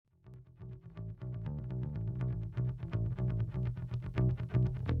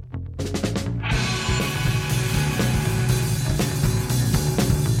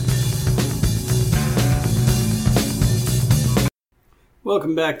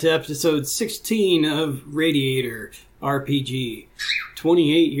Welcome back to episode 16 of Radiator RPG.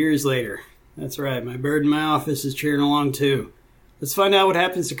 28 years later. That's right, my bird in my office is cheering along too. Let's find out what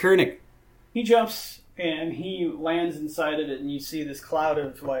happens to Koenig. He jumps and he lands inside of it, and you see this cloud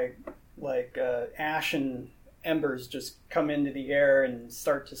of like ash and embers just come into the air and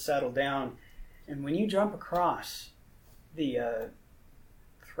start to settle down. And when you jump across the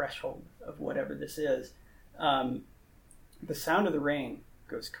threshold of whatever this is, the sound of the rain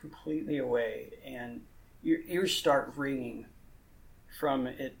goes completely away, and your ears start ringing from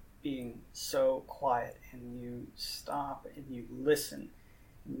it being so quiet, and you stop and you listen.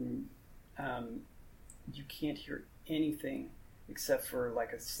 And, you can't hear anything except for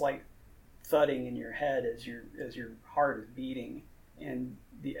like a slight thudding in your head as your heart is beating, and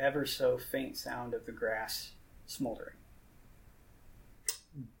the ever so faint sound of the grass smoldering.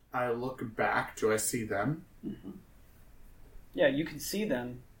 I look back. Do I see them? Mm-hmm. Yeah, you can see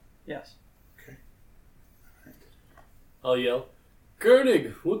them. Yes. Okay. I'll yell,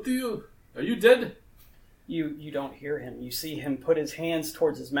 Koenig, are you dead? You don't hear him. You see him put his hands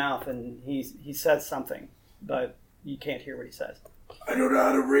towards his mouth, and he says something, but you can't hear what he says. I don't know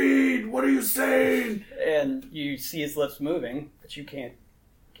how to read. What are you saying? And you see his lips moving, but you can't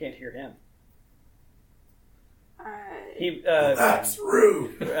hear him. That's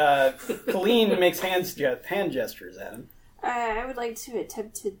rude. Colleen makes hand gestures at him. I would like to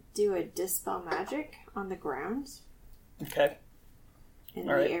attempt to do a dispel magic on the ground. Okay. In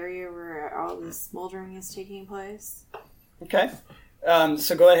the area where all the smoldering is taking place. Okay.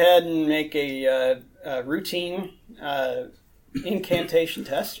 So go ahead and make a routine incantation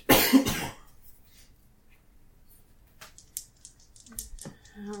test.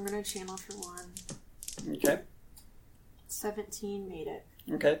 I'm going to channel for one. Okay. 17 made it.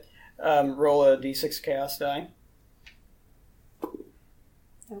 Okay. Roll a d6 chaos die.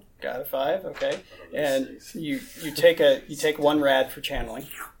 Nope. Got a 5. Okay. And you take one rad for channeling.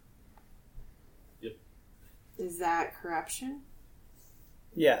 Yep. Is that corruption?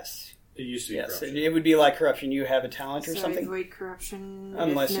 Yes. It used to be corruption. It would be like corruption. You have a talent or so something? I avoid corruption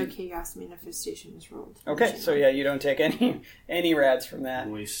Unless if no you... chaos manifestation is rolled. Okay, so yeah, you don't take any rads from that.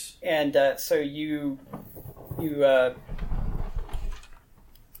 Nice. And so you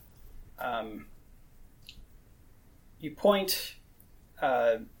point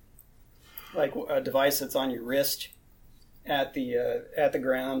like a device that's on your wrist at the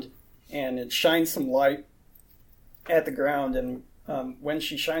ground, and it shines some light at the ground. And when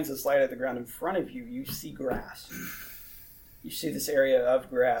she shines this light at the ground in front of you, you see grass. You see this area of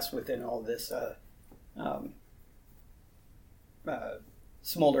grass within all this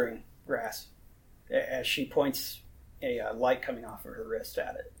smoldering grass as she points a light coming off of her wrist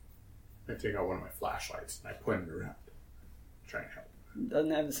at it. I take out one of my flashlights and I point it around. Try and help.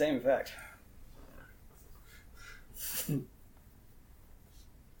 Doesn't have the same effect.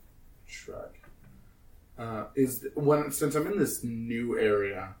 Shrug. Since I'm in this new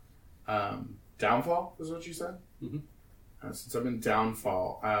area, downfall is what you said? Mm-hmm. Since I'm in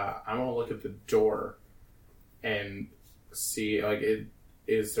downfall, I want to look at the door and see,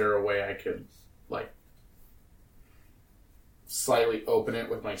 is there a way I could, slightly open it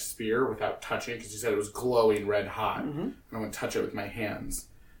with my spear without touching it? Because you said it was glowing red hot. Mm-hmm. I want to touch it with my hands.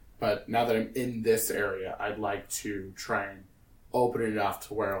 But now that I'm in this area, I'd like to try and open it enough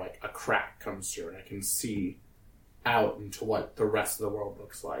to where, a crack comes through and I can see out into what the rest of the world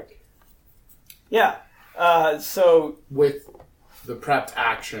looks like. Yeah. So... with the prepped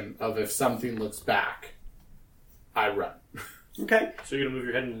action of if something looks back, I run. Okay. So you're going to move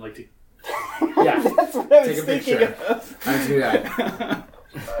your head and Yeah. That's what I was Take a thinking picture. of. I do that.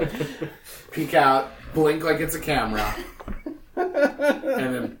 Peek out, blink like it's a camera,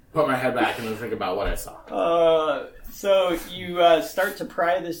 and then put my head back and then think about what I saw. So you start to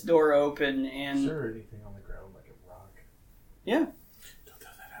pry this door open, and... Is there anything on the ground like a rock? Yeah. Don't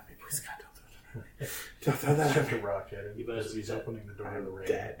throw that at me, please, God, don't throw that at me. Don't throw that at The me. rock at him You better because be he's dead. opening the door to the I'm rain.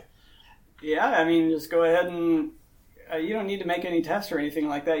 dead. Yeah, I mean, just go ahead and... you don't need to make any tests or anything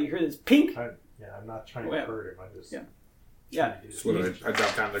like that. You hear this pink... I'm not trying to hurt him. I'm just... Yeah. Yeah. So what I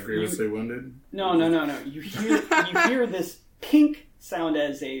drop down to grievously wounded? No. You hear this pink sound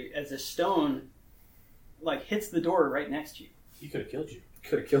as a stone hits the door right next to you. He could have killed you.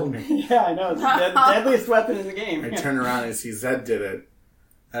 Could have killed me. Yeah, I know. It's the deadliest weapon in the game. I turn around and see Zed did it,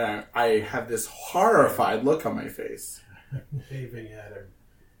 and I have this horrified look on my face. Waving at him.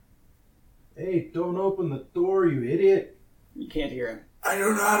 Hey, don't open the door, you idiot. You can't hear him. I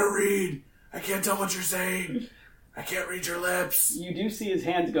don't know how to read. I can't tell what you're saying. I can't read your lips. You do see his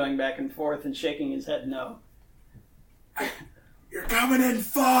hands going back and forth and shaking his head no. You're coming in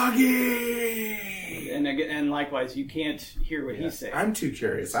foggy! And likewise, you can't hear what he's saying. I'm too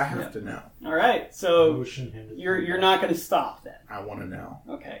curious. I have to know. All right, so Motion him to you're not going to stop then. I want to know.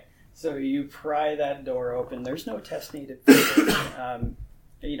 Okay, so you pry that door open. There's no test needed.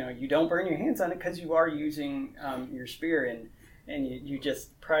 You don't burn your hands on it because you are using your spear, and you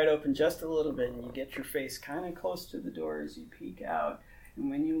just pry it open just a little bit, and you get your face kind of close to the door as you peek out. And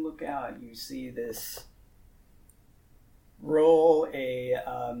when you look out, you see this. Roll a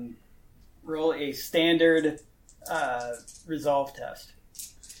standard resolve test.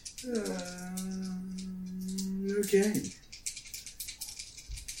 Okay.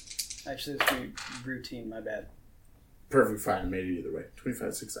 Actually, it's routine. My bad. Perfect, fine. Made it either way.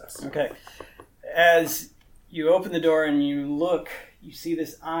 25 success. Okay. As you open the door and you look, you see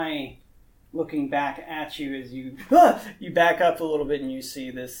this eye looking back at you as you back up a little bit, and you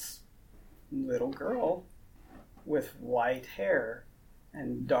see this little girl with white hair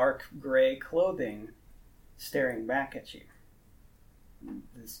and dark gray clothing staring back at you.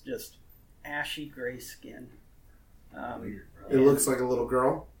 This just ashy gray skin. It looks like a little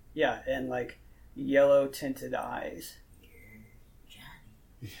girl. Yeah, and like yellow tinted eyes.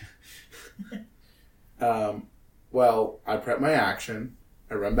 Well, I prep my action.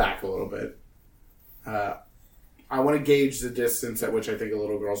 I run back a little bit. I want to gauge the distance at which I think a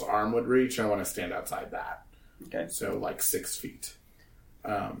little girl's arm would reach. I want to stand outside that. Okay. So, like 6 feet.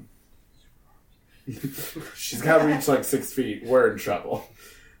 She's got to reach like 6 feet. We're in trouble.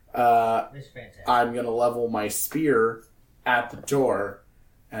 This is fantastic. I'm going to level my spear at the door,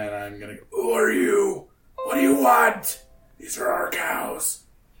 and I'm going to go, "Who are you? What do you want? These are our cows.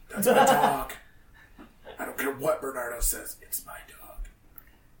 That's my dog. I don't care what Bernardo says. It's my dog."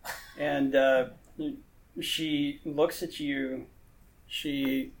 And she looks at you.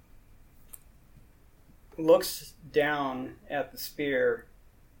 She looks down at the spear,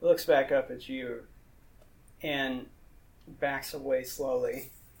 looks back up at you, and backs away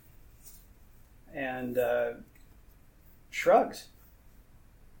slowly and shrugs.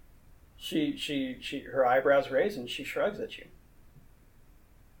 She her eyebrows raise and she shrugs at you.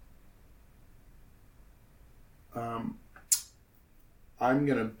 I'm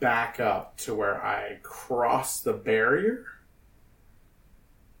going to back up to where I cross the barrier.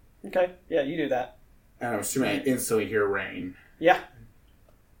 Okay, yeah, you do that. And I'm assuming I instantly hear rain. Yeah.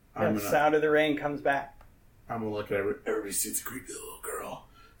 I'm The gonna, sound of the rain comes back. I'm gonna look at everybody sees a creepy little girl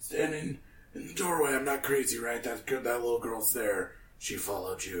standing in the doorway. I'm not crazy, right? That little girl's there. She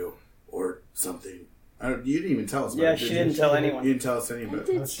followed you or something. You didn't even tell us. Yeah, she didn't tell anyone. You didn't tell us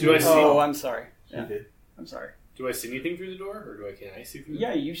anybody. Do I see? Oh, I'm sorry. She Yeah, did. I'm sorry. Do I see anything through the door, or can I see through the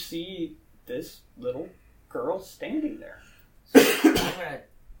Yeah, you see this little girl standing there. I'm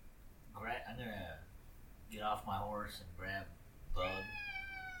gonna get off my horse and grab Bug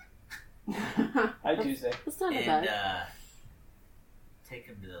Hi, Tuesday. That's not a and bug. take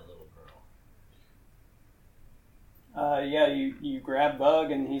him to the little girl. Yeah, you grab Bug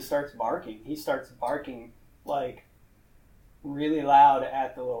and he starts barking. He starts barking like really loud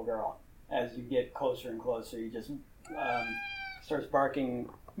at the little girl. As you get closer and closer, he just starts barking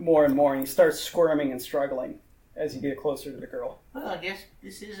more and more, and he starts squirming and struggling as you get closer to the girl. Well, I guess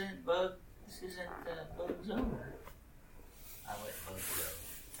this isn't Bug. This isn't Bug's owner. I let Bug go.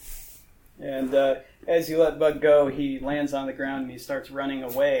 And as you let Bug go, he lands on the ground and he starts running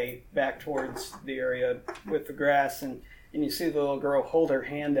away back towards the area with the grass. And you see the little girl hold her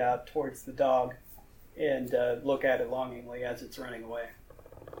hand out towards the dog and look at it longingly as it's running away.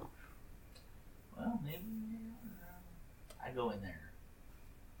 Well, maybe I go in there,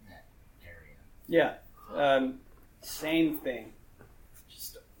 in that area. Yeah, same thing.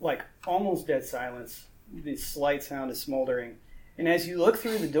 Just like almost dead silence. The slight sound of smoldering. And as you look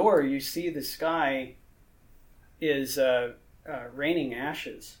through the door, you see the sky is raining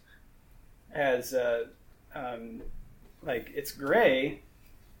ashes. As like it's gray,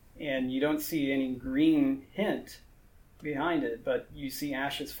 and you don't see any green hint behind it, but you see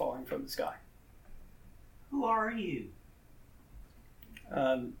ashes falling from the sky. Who are you?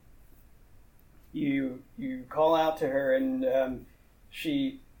 You call out to her, and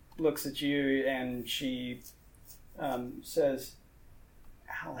she looks at you, and she says,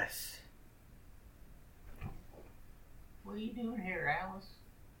 "Alice." What are you doing here, Alice?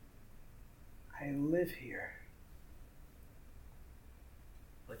 I live here.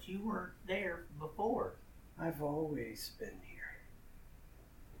 But you weren't there before. I've always been here.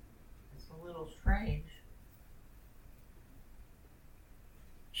 It's a little strange.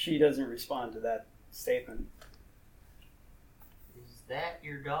 She doesn't respond to that statement. Is that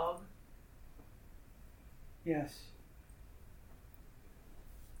your dog? Yes.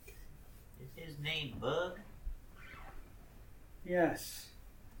 his name Bug? Yes.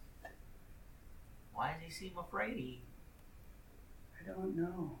 Why does he seem afraid? I don't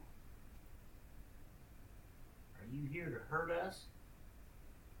know. Are you here to hurt us?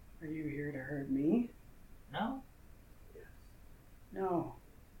 Are you here to hurt me? No? No.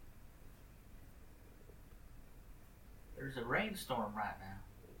 There's a rainstorm right now.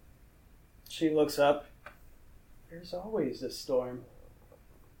 She looks up. There's always a storm.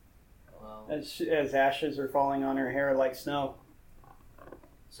 Well, As ashes are falling on her hair like snow.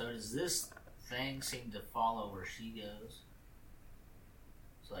 so does this thing seem to follow where she goes?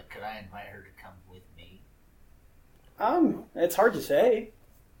 So, like, could I invite her to come with me? It's hard to say.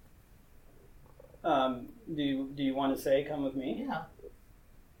 Do you want to say come with me? Yeah.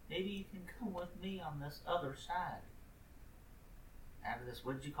 Maybe you can come with me on this other side. Out of this,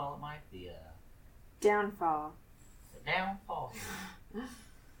 what did you call it, Mike? The Downfall. downfall here.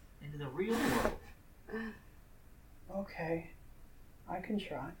 Into the real world. Okay. I can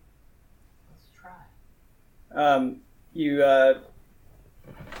try. Let's try.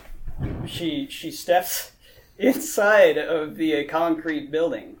 She steps inside of the concrete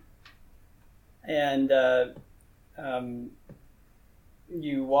building. And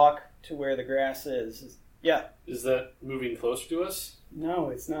you walk to where the grass is. Yeah. Is that moving closer to us? No,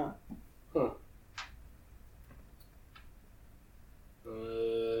 it's not. Huh.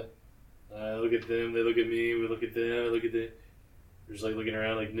 I look at them, they look at me, we look at them, I look at them. We're just like looking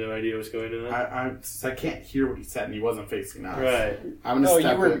around, like no idea what's going on. Since I can't hear what he said and he wasn't facing us. Right. I'm gonna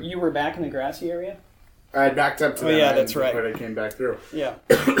step in. you were back in the grassy area? I backed up to them. Yeah, that's right. But I came back through. Yeah.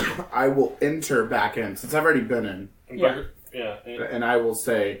 I will enter back in since I've already been in. Yeah. Yeah. And I will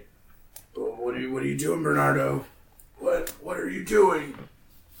say, "What are you doing, Bernardo? What are you doing?"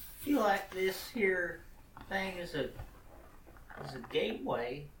 I feel like this here thing is a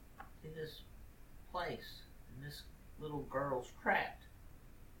gateway to this place. And this little girl's trapped.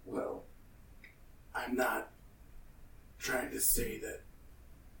 Well, I'm not trying to say that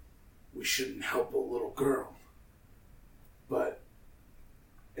we shouldn't help a little girl, but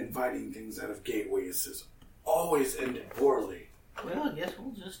inviting things out of gateways has always ended poorly. Well, I guess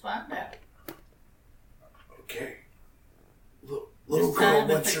we'll just find out. Okay. Little This girl, time,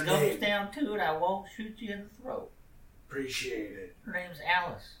 what's if your it goes name? down to it, I won't shoot you in the throat. Appreciate it. Her name's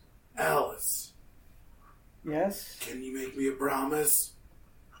Alice. Alice, Yes. can you make me a promise?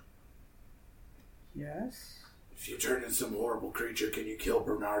 Yes. If you turn into some horrible creature, can you kill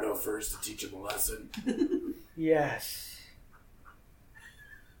Bernardo first to teach him a lesson? Yes.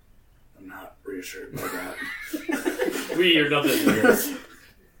 I'm not reassured by that. We are nothing.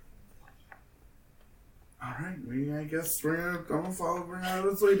 Alright, I guess I'm gonna follow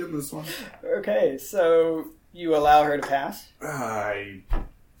Bernardo's lead in this one. Okay, so you allow her to pass? I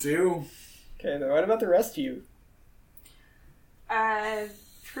do. Okay, then what about the rest of you?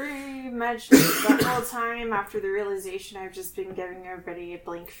 Pretty much the whole time after the realization, I've just been giving everybody a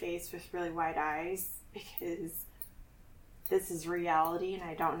blank face with really wide eyes because this is reality and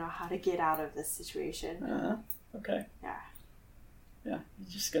I don't know how to get out of this situation. Okay. Yeah. Yeah,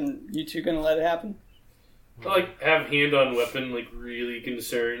 you two gonna let it happen? I like have hand on weapon, like really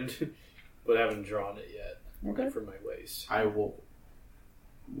concerned, but haven't drawn it yet. Okay. For my waist. I will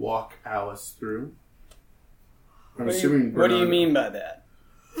walk Alice through. I'm What assuming do you Bernardo- mean by that?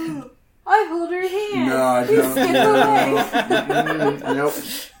 I hold her hand. No, I Please don't. skip away. Nope.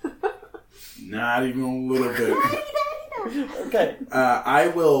 Not even a little bit. Okay. I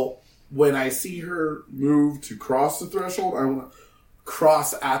will, when I see her move to cross the threshold, I want to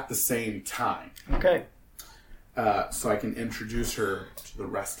cross at the same time. Okay. So I can introduce her to the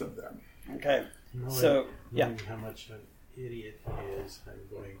rest of them. Okay. So, yeah. Knowing how much of an idiot he is, I'm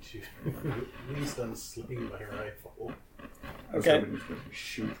going to at least unsling my rifle. Okay. I'm just going to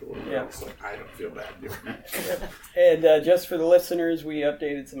shoot a little Yeah. bit, so I don't feel bad doing it. And just for the listeners, we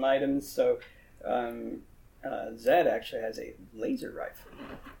updated some items. So Zed actually has a laser rifle.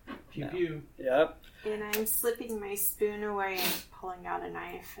 Pew No. pew. Yep. And I'm slipping my spoon away and pulling out a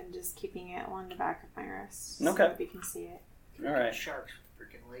knife and just keeping it along the back of my wrist so Okay. we can see it. All right. Sharks with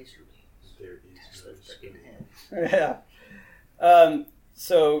freaking laser beams. There Test is those no freaking spoon. heads. Yeah.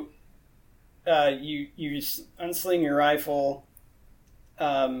 So you unsling your rifle,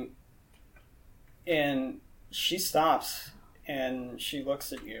 and she stops and she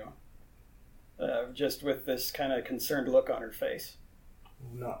looks at you, just with this kind of concerned look on her face.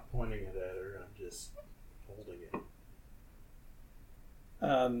 I'm not pointing it at her, I'm just holding it.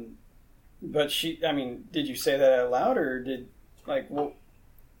 But did you say that out loud, or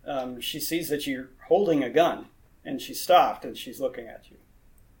she sees that you're holding a gun, and she stopped, and she's looking at you.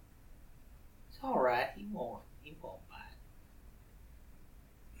 all right. He won't bite.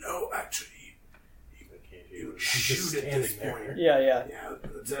 No, actually, he would I'm just shoot at this standing point. there. Yeah. Yeah,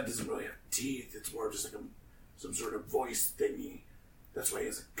 but Zed doesn't really have teeth. It's more just like some sort of voice thingy. That's why he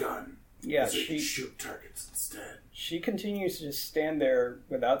has a gun. Yeah, so he can shoot targets instead. She continues to just stand there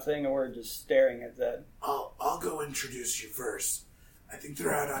without saying a word, just staring at Zed. I'll go introduce you first. I think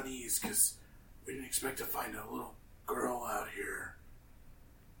they're out on ease because we didn't expect to find a little girl out here.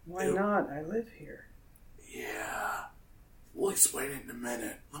 Why not? I live here. Yeah. We'll explain it in a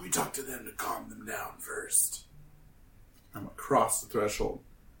minute. Let me talk to them to calm them down first. I'm across the threshold.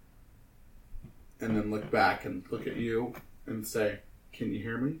 And then look back and look at you and say, can you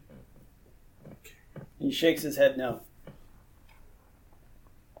hear me? Okay. He shakes his head no.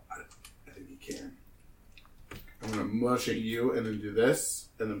 I think he can. I'm going to motion at you and then do this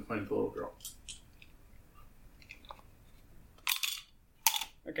and then point at the little girl.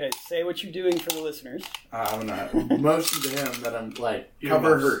 Okay, say what you're doing for the listeners. I'm going to motion to him that I'm like,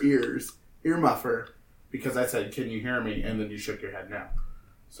 cover her ears, ear muffer, because I said, can you hear me? And then you shook your head no.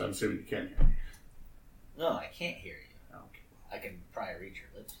 So I'm assuming you can hear me. No, I can't hear you. Okay. I can probably read your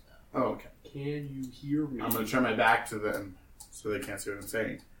lips though. Oh, okay. Can you hear me? I'm going to turn my back to them so they can't see what I'm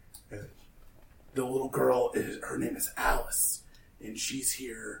saying. The little girl, her name is Alice, and she's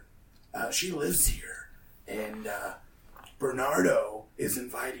here. She lives here, and Bernardo is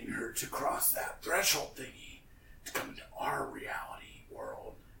inviting her to cross that threshold thingy to come into our reality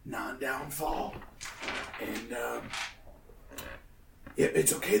world, non-downfall. And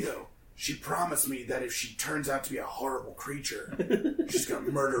it's okay, though. She promised me that if she turns out to be a horrible creature, she's going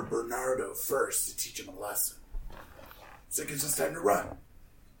to murder Bernardo first to teach him a lesson. So it gives us time to run.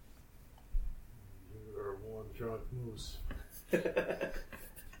 You are one drunk moose.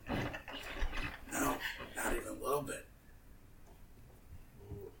 No, not even a little bit.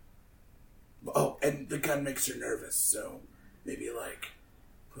 Oh, and the gun makes her nervous, so maybe, like,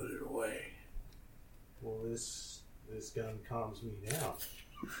 put it away. Well, this gun calms me down.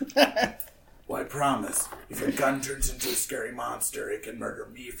 Well, I promise, if your gun turns into a scary monster, it can murder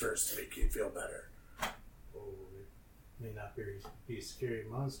me first to make you feel better. Oh, it may not be a scary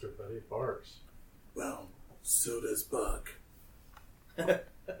monster, but it barks. Well, so does Bug. Except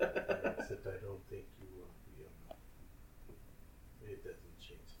I don't think you will be able. It doesn't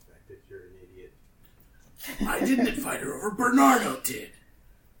change the fact that you're an idiot. I didn't fight her over, Bernardo did.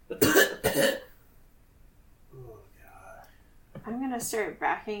 Oh, God. I'm gonna start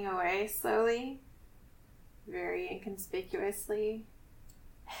backing away slowly, very inconspicuously,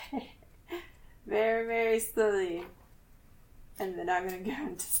 very, very slowly, and then I'm gonna go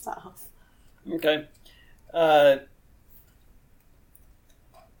into stealth. Okay.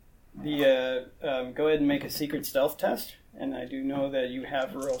 Go ahead and make a secret stealth test. And I do know that you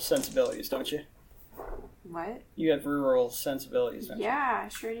have rural sensibilities, don't you? What? You have rural sensibilities, don't you? Yeah, I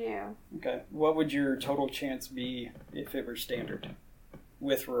sure do. Okay. What would your total chance be if it were standard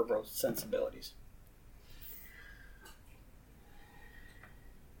with rural sensibilities?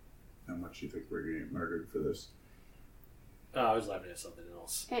 How much do you think we're going to get murdered for this? Oh, I was laughing at something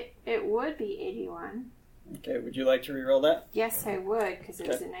else. It would be 81. Okay. Would you like to reroll that? Yes, I would, because it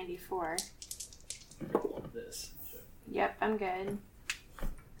was Okay. at 94. This. Yep, I'm good.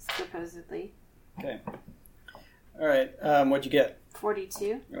 Supposedly. Okay. All right. What'd you get?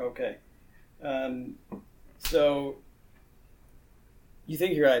 42. Okay. So you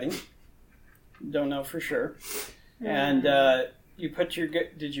think you're hiding? Don't know for sure. And you put your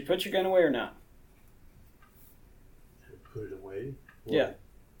did you put your gun away or not? Put it away? Yeah.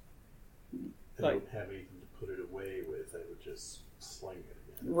 I don't have anything to put it away with. I would just sling it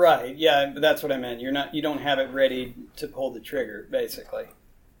again. Right. Yeah, but that's what I meant. You don't have it ready to pull the trigger, basically.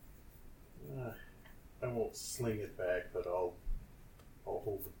 I won't sling it back, but I'll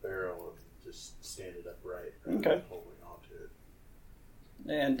hold the barrel and just stand it upright. Okay. Holding onto it.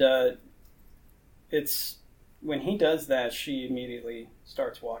 And it's when he does that, she immediately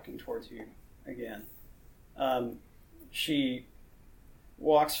starts walking towards you again. She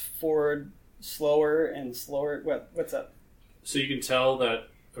walks forward slower and slower. What's up? So you can tell that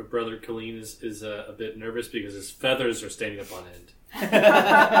our brother Colleen is a bit nervous because his feathers are standing up on end. Oh,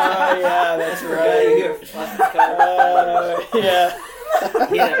 yeah, that's right. Yeah.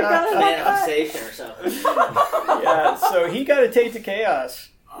 He had a manifestation or something. Yeah, so he got a taste of chaos.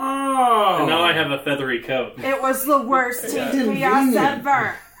 Oh! And now I have a feathery coat. It was the worst Yeah. team chaos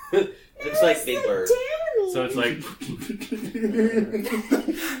ever. Looks like Big Bird. So it's like,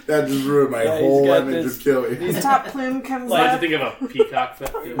 That just ruined my Yeah, he's whole got image this- of Killy. His top plume comes I had to up. think of a peacock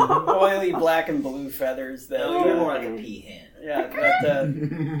feather. Oily black and blue feathers that No, you're more like a peahen. yeah, that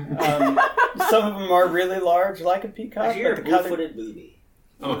some of them are really large, like a peacock. You're a But the color, blue-footed booby.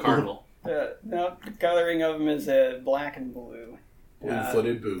 I'm a cardinal. no, the coloring of them is black and blue.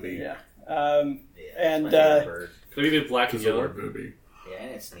 Blue-footed booby. Yeah. Yeah, And, it's my favorite bird. Could I be black and Is the yellow? word booby. Yeah,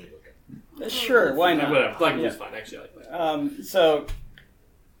 and it's neat looking. Sure, why not? Whatever. Black and Yeah. blue's fine. Actually, I like that. So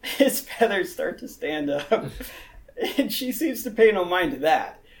his feathers start to stand up, and she seems to pay no mind to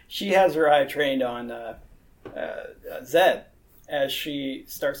that. She has her eye trained on Zed as she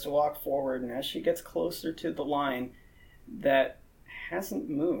starts to walk forward, and as she gets closer to the line that hasn't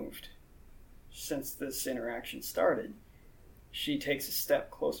moved since this interaction started, she takes a step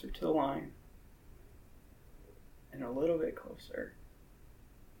closer to the line, and a little bit closer.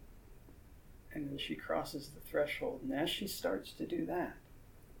 And then she crosses the threshold, and as she starts to do that,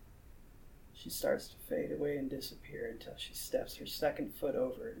 she starts to fade away and disappear until she steps her second foot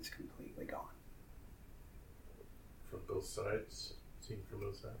over and is completely gone. From both sides? Seen from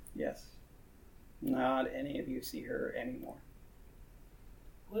both sides? Yes. Not any of you see her anymore.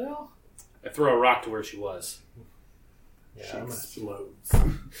 Well, I throw a rock to where she was. Yeah, She I'm explodes.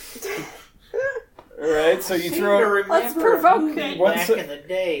 Alright, so you throw... Let's provoke it. What's back it- in the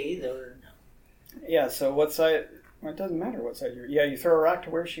day, there were Yeah, so what side... Well, it doesn't matter what side you're... Yeah, you throw a rock to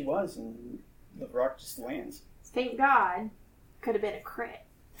where she was, and the rock just lands. Thank God. Could have been a crit.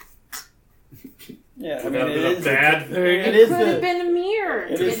 Yeah, I Could mean, that it have been is... a bad thing? It is Could have the... been a mirror.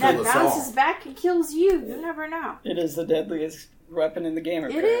 It is that for the bounces song. back and kills you. You never know. It is the deadliest weapon in the game, It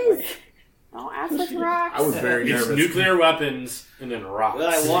apparently. is. Don't act like rocks. I was very It's nervous. nuclear weapons and then rocks.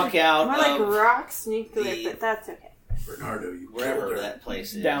 Well, I walk out More like of rocks, nuclear, the- but that's okay. Bernardo, you wherever killed her. that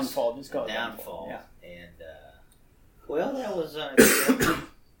place is. Downfall, just call it Downfall. Yeah. And, well, that was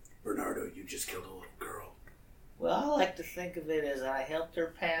Bernardo, you just killed a little girl. well, I like to think of it as I helped her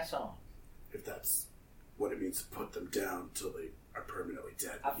pass on. If that's what it means to put them down till they are permanently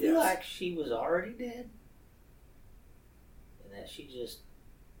dead. I feel yes. like she was already dead. And that she just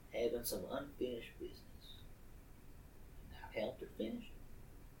having some unfinished business. And I helped her finish it.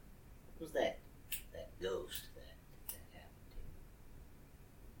 What was that ghost that happened to?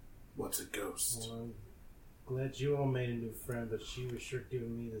 What's a ghost? Well, I'm glad you all made a new friend, but she was sure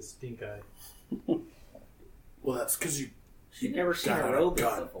giving me the stink eye. Well, that's because you She'd never seen got a a robot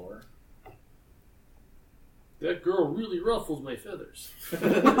gun. before. That girl really ruffles my feathers.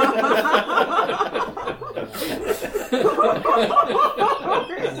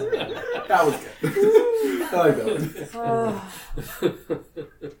 That was good. I like that one.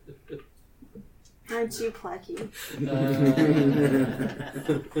 Aren't you plucky? Oh,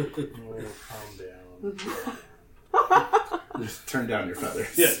 calm down. Just turn down your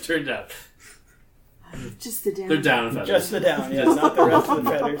feathers. Yeah, turned out. Just the down. They're down in feathers. Just the down, yeah, not the rest of the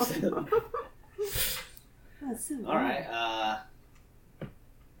feathers. That's so All right, I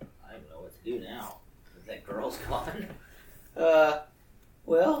don't know what to do now. That girl's gone.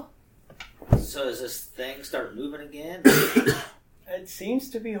 Well, so does this thing start moving again? It seems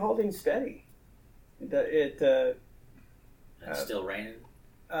to be holding steady. It's still raining.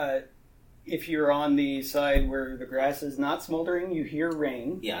 If you're on the side where the grass is not smoldering, you hear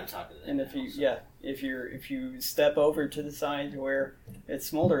rain. Yeah, I'm talking to that. And if now, you so- if you step over to the side to where it's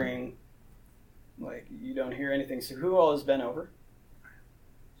smoldering, like you don't hear anything. So who all has been over?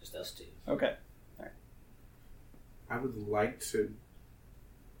 just us two. Okay. I would like to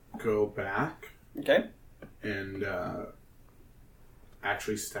go back Okay. and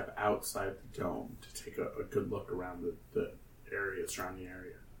actually step outside the dome to take a good look around the area, surrounding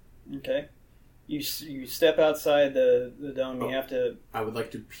area. Okay. You step outside the dome. You have to. I would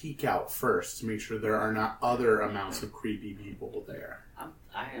like to peek out first to make sure there are not other amounts of creepy people there. I'm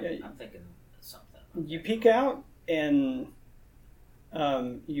thinking of something. You peek out and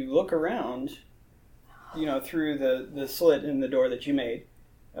you look around. Through the slit in the door that you made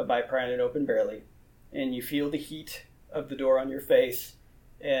by prying it open barely, and you feel the heat of the door on your face,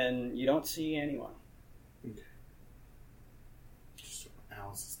 and you don't see anyone. Just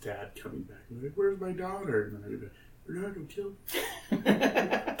Alice's dad coming back and like, "Where's my daughter?" And then I'd be like, "Bernardo killed."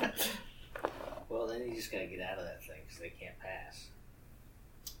 Well, then you just gotta get out of that thing because they can't pass.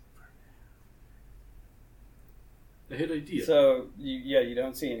 I had an idea. So you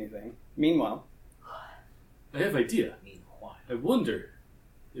don't see anything. Meanwhile, I have an idea. I mean, why? I wonder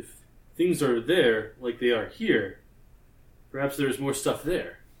if things are there like they are here. Perhaps there's more stuff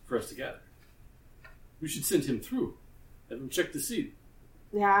there for us to gather. We should send him through. Have him check to see.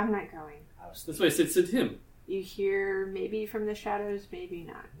 Yeah, I'm not going. That's why I said send him. You hear maybe from the shadows, maybe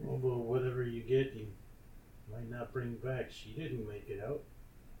not. Well, whatever you get, you might not bring back. She didn't make it out.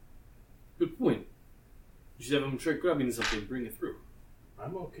 Good point. You should have him try grabbing something and bring it through.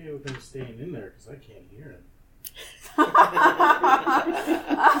 I'm okay with him staying in there because I can't hear him.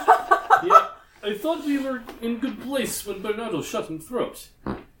 Yeah, I thought we were in good place when Bernardo shut him throat.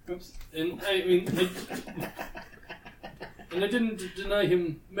 Oops. And I mean, I didn't deny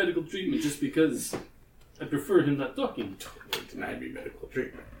him medical treatment just because I prefer him not talking. Totally denied me medical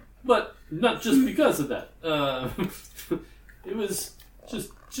treatment. But not just because of that. It was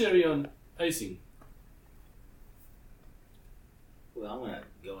just cherry on icing. Well, I'm gonna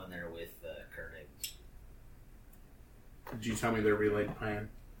go in there with Koenig. Did you tell me their relayed plan?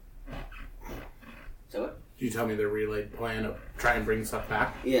 So what? Did you tell me their relayed plan of try and bring stuff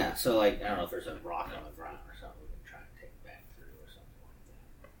back? Yeah, so like, I don't know if there's a rock on the ground or something we can try and take back through or something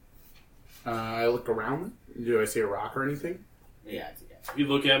like I look around. Do I see a rock or anything? that. Yeah, yeah. You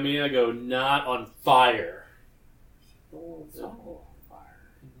look at me, I go, not on fire. Oh, it's all on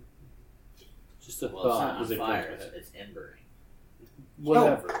fire. Just a Well, it's thought not as on it fire, comes with it. it's embering.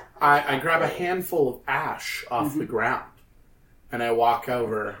 Whatever. I grab a handful of ash off the ground, and I walk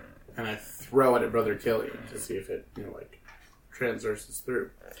over and I throw it at Brother Killian to see if it, transverses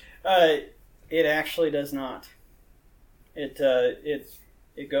through. It actually does not. It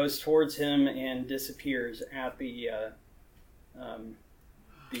goes towards him and disappears at the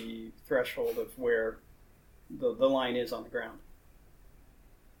threshold of where the line is on the ground.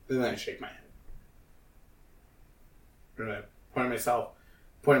 And then I shake my head. And I point at myself,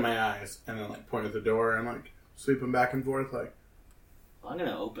 point at my eyes, and then point at the door, and I'm sweeping back and forth I'm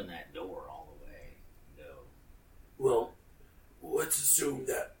gonna open that door all the way and go. well, let's assume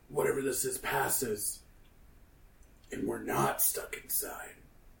that whatever this is passes, and we're not stuck inside.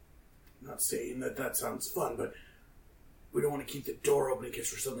 I'm not saying that sounds fun, but we don't want to keep the door open in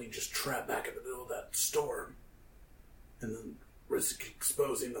case we're suddenly just trapped back in the middle of that storm, and then risk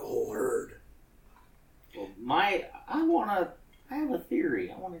exposing the whole herd. Well, I have a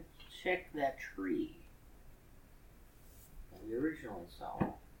theory. I want to check that tree that we originally saw,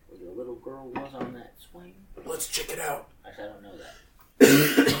 where the little girl was on that swing. Let's check it out. Actually, I don't know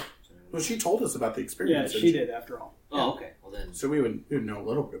that. Well, she told us about the Yeah, experience. she did after all. Oh, okay. Well, then So we would know a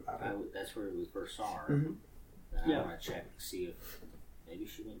little bit about it. that's where we first saw her. Mhm. Then Yeah. I want to check to see if maybe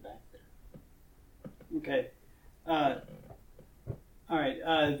she went back there. Okay. All right.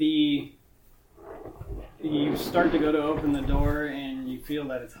 You start to go to open the door, and you feel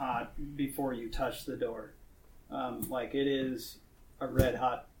that it's hot before you touch the door. Like it is a red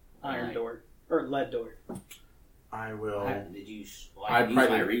hot iron Right. door or lead door. I will. Did you? Well, I'd I use my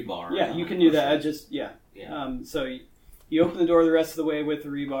probably- rebar. Yeah, you can do that. I just yeah. Yeah. So you open the door the rest of the way with the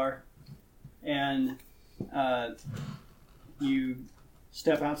rebar, and you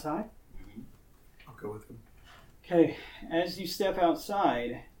step outside. I'll go with him. Okay, as you step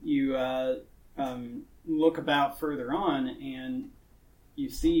outside, you look about further on, and you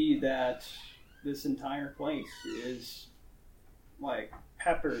see that this entire place is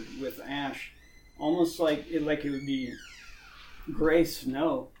peppered with ash, almost like it would be gray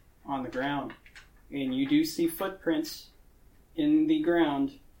snow on the ground. And you do see footprints in the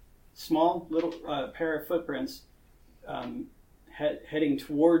ground, small little pair of footprints heading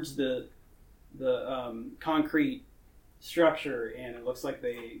towards the concrete structure, and it looks like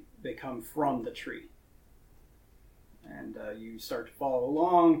they come from the tree. And you start to follow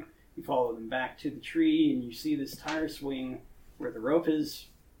along. You follow them back to the tree, and you see this tire swing where the rope is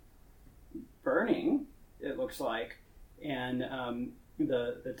burning, it looks like, and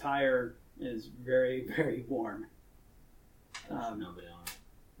the tire is very, very warm. There's nobody on it.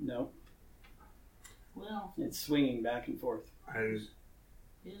 Nope, Well, it's swinging back and forth. here's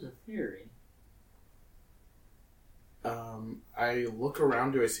a theory. I look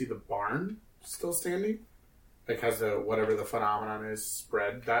around. Do I see the barn still standing? Has whatever the phenomenon is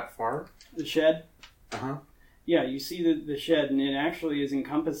spread that far? The shed? Uh-huh. Yeah, you see the shed, and it actually is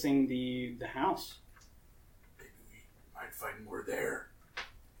encompassing the house. Maybe we might find more there.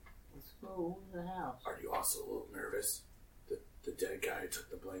 Let's go to the house. Are you also a little nervous that the dead guy took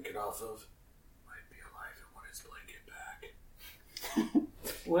the blanket off of might be alive and want his blanket back?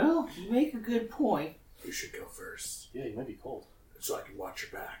 Well, you make a good point. You should go first, Yeah, you might be cold. so I can watch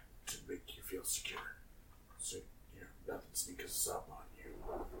your back to make you feel secure. So, nothing sneaks up on you.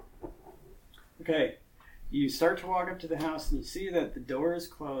 Okay, you start to walk up to the house, and you see that the door is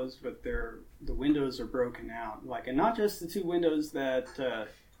closed, but the windows are broken out. And not just the two windows that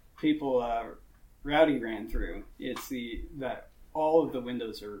people Rowdy ran through. It's that all of the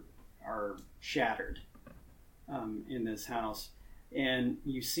windows are shattered in this house, and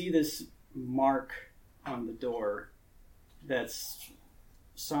you see this mark on the door that's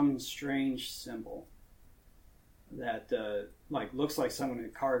some strange symbol. that looks like someone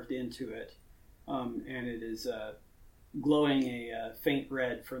had carved into it, and it is glowing a faint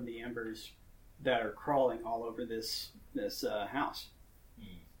red from the embers that are crawling all over this house.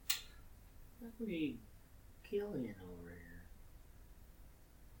 What are we killing over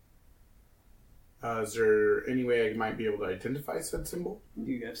here? Is there any way I might be able to identify said symbol?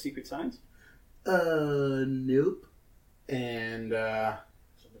 Do you have secret signs? Nope. And,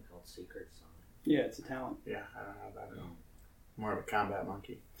 Something called secret sign. Yeah, it's a talent. yeah, I don't know that at all. More of a combat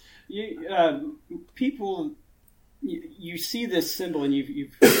monkey. People, you see this symbol, and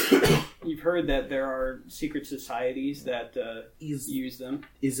you've heard that there are secret societies that use them.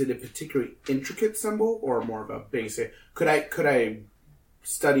 Is it a particularly intricate symbol or more of a basic? Could I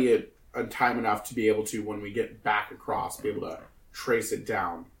study it on time enough to be able to, when we get back across, be able to trace it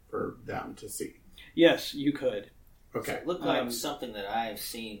down for them to see? Yes, you could. Okay. It looked like something that I've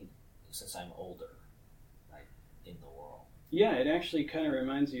seen since I'm older, like in the world. Yeah, it actually kind of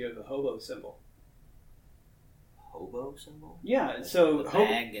reminds you of the hobo symbol. Hobo symbol? Yeah, so the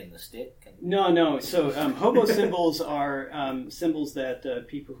bag and the stick. And... No. So hobo symbols are symbols that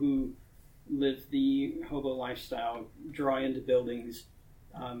people who live the hobo lifestyle draw into buildings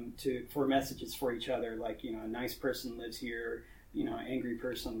for messages for each other. Like, a nice person lives here. An angry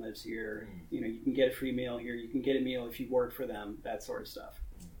person lives here. You can get a free meal here. You can get a meal if you work for them. That sort of stuff.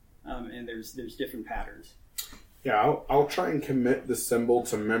 And there's different patterns. Yeah, I'll try and commit the symbol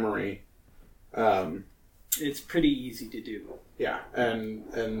to memory. It's pretty easy to do. Yeah,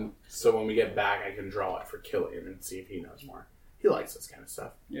 and so when we get back, I can draw it for Killian and see if he knows more. He likes this kind of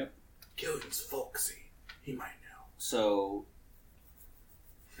stuff. Yep. Killian's folksy. He might know. So,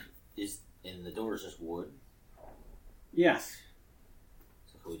 and the door is just wood? Yes.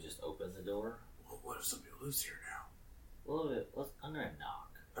 So can we just open the door? Well, what if somebody lives here now? Well, I'm going to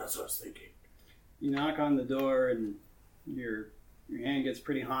knock. That's what I was thinking. You knock on the door, and your hand gets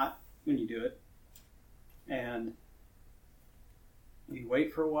pretty hot when you do it. And you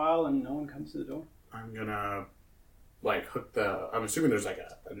wait for a while, and no one comes to the door. I'm gonna, hook I'm assuming there's, a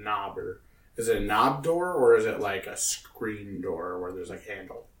knob, or... Is it a knob door, or is it, a screen door where there's,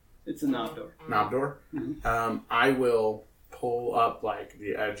 handle? It's a knob door. Knob door? Mm-hmm. I will pull up,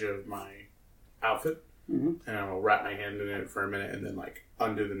 the edge of my outfit, and I will wrap my hand in it for a minute, and then,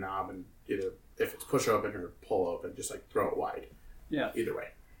 undo the knob, and either, if it's push open or pull open, just, throw it wide. Yeah. Either way.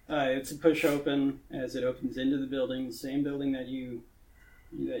 It's a push open as it opens into the building, the same building that you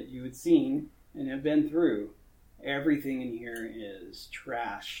had seen and have been through. Everything in here is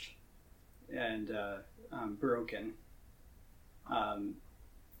trashed and broken,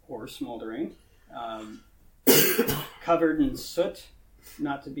 or smoldering, covered in soot,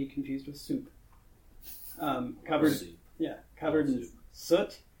 not to be confused with soup. Covered in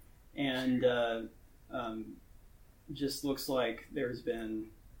soot, and just looks like there's been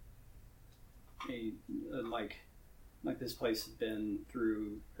like this place has been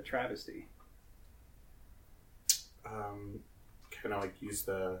through a travesty. Kind of use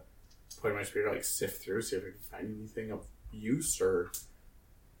the point of my spear to sift through, see if I can find anything of use or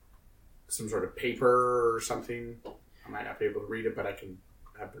some sort of paper or something. I might not be able to read it, but I can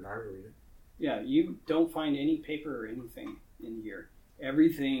have Bernard read it. Yeah, you don't find any paper or anything in here.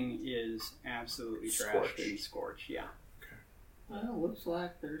 Everything is absolutely trashed and scorched. Yeah. Well, it looks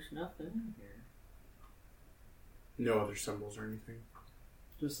like there's nothing in here. No other symbols or anything?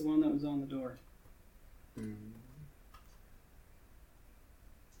 Just the one that was on the door.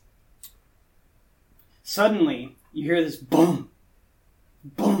 Suddenly, you hear this boom,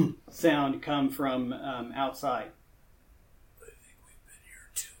 boom sound come from outside. I think we've been here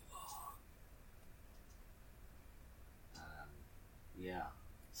too long. Yeah.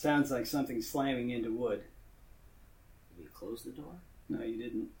 Sounds like something slamming into wood. Did we close the door? No, you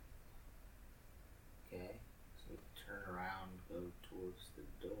didn't. Okay. So turn around, go towards the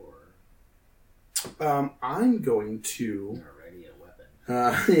door. I'm going to... You're already a weapon.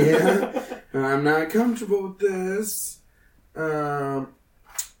 Yeah. I'm not comfortable with this.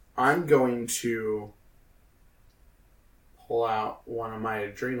 I'm going to pull out one of my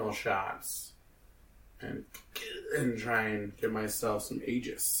adrenal shots and try and give myself some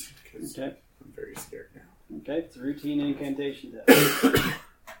Aegis. Because Okay. I'm very scared now. Okay, it's a routine incantation test.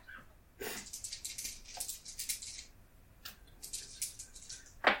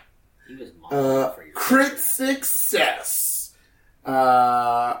 He was modeling for your Crit success.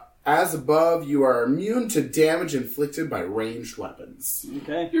 As above, you are immune to damage inflicted by ranged weapons.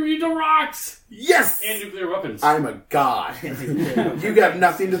 Okay. You're immune to rocks Yes! and nuclear weapons. I'm a god. You got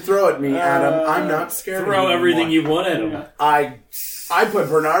nothing to throw at me, Adam. I'm not scared Throw of you everything anymore. you want at him. I I put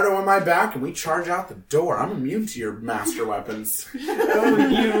Bernardo on my back and we charge out the door. I'm immune to your master weapons. Oh,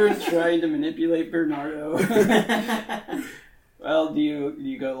 you were trying to manipulate Bernardo. Well, do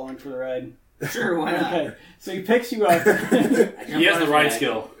you go along for the ride? Sure, why not? Okay, so he picks you up. He has the ride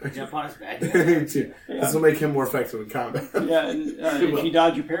skill. I jump on his back. This will make him more effective in combat. Yeah, and if you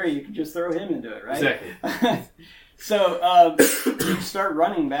dodge your parry, you can just throw him into it, right? Exactly. So you start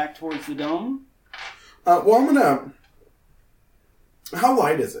running back towards the dome. Well, I'm gonna. How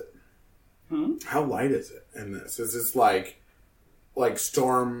light is it? How light is it in this? Is this like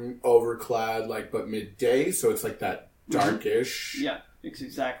storm overclad, but midday? So it's like that darkish. Yeah, it's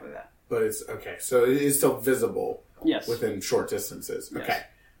exactly that. But it's okay. So it is still visible. Yes. Within short distances. Yes. Okay.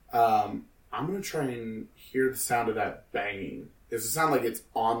 I'm gonna try and hear the sound of that banging. Does it sound like it's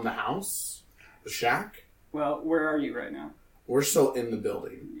on the house, the shack? Well, where are you right now? We're still in the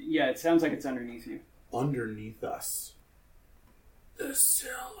building. Yeah, it sounds like it's underneath you. Underneath us. The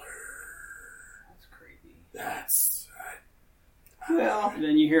cellar. That's creepy. That's... Well,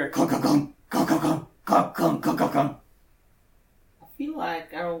 Then you hear a clunk, clunk, clunk, clunk, clunk, clunk, clunk, clunk, clunk, clunk. I feel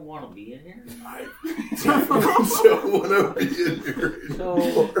like I don't want to be in here. I definitely don't want to be in here So,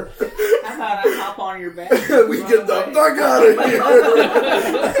 anymore. how about I hop on your back? We get the fuck out of here.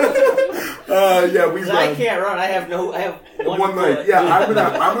 Yeah, we run. I can't run. I have one leg. foot. Yeah, I'm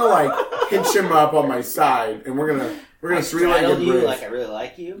gonna hitch him up on my side, and we're gonna straddle three-legged you bridge. like I really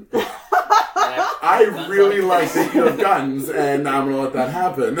like you. I really like that you have guns, and I'm gonna let that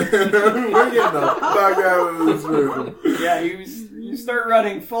happen. We're getting the fuck out of this room. Yeah, you start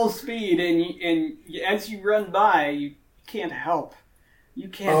running full speed, and as you run by, you can't help. You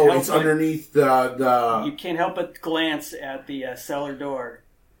can't help. Oh, it's underneath the. You can't help but glance at the cellar door,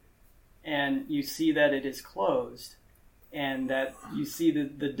 and you see that it is closed, and that you see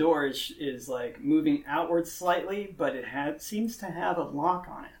the door is like moving outwards slightly, but it seems to have a lock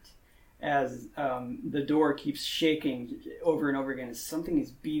on it. As the door keeps shaking over and over again, as something is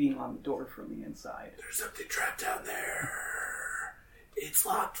beating on the door from the inside. There's something trapped down there. It's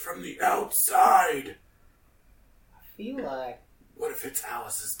locked from the outside. I feel like What if it's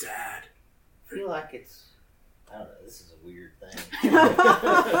Alice's dad? it's. I don't know. This is a weird thing.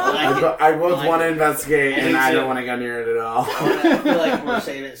 I both want to investigate, and I don't want to go near it at all. I feel like we're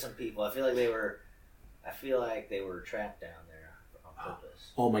saving some people. I feel like they were trapped down there on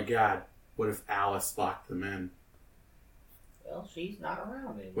purpose. Oh my god. What if Alice locked them in? Well, she's not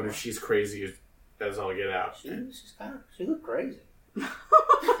around anymore. What if she's crazy as all get out? She looked crazy. I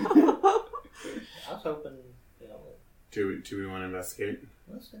was hoping, Do we want to investigate?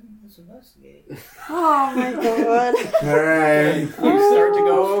 let's investigate. Oh my god. Alright. You start to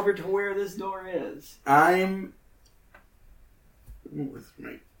go over to where this door is. I'm with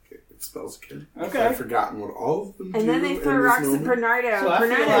my spells again. Okay. I've forgotten what all of them do. And then they throw in this rocks at moment. Bernardo. So I feel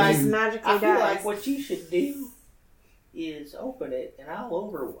Bernardo like- just magically I feel dies. like what you should do is open it, and I'll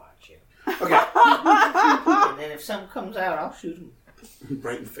overwatch him. Okay. And then if something comes out, I'll shoot him.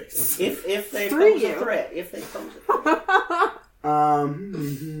 Right in the face. If they Through pose you. a threat. If they pose a threat.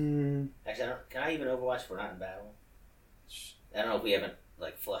 Actually, can I even overwatch if we're not in battle? I don't know if we haven't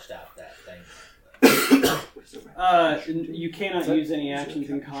flushed out that thing. You cannot use any actions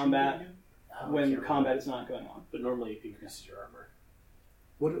in combat when combat is not going on. But normally it increases your armor.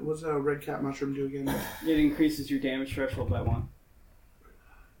 What does a red cat mushroom do again? It increases your damage threshold by 1.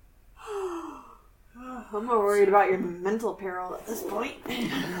 I'm more worried about your mental peril at this point.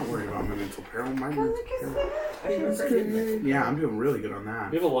 I'm not worried about my mental peril. My mental Look at peril. that. Yeah, I'm doing really good on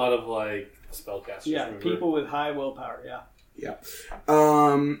that. We have a lot of spellcasters. Yeah, remember? people with high willpower, yeah. Yeah. I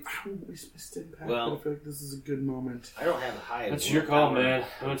don't waste my stim pack, Well- but I feel like this is a good moment. I don't have a high. That's your call, willpower man.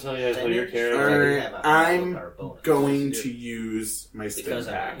 I'm gonna tell you how to play your percentage. character. I didn't Alright, have a high I'm willpower bonus. going to use my stim because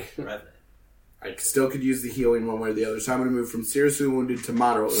I'm pack. a revenant. I still could use the healing one way or the other, so I'm going to move from seriously wounded to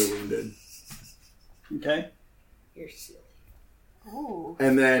moderately wounded. Okay? You're silly. Oh.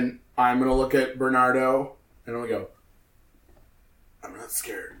 And then I'm going to look at Bernardo, and I'm going to go, I'm not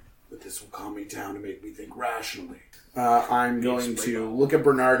scared, but this will calm me down to make me think rationally. I'm going to look at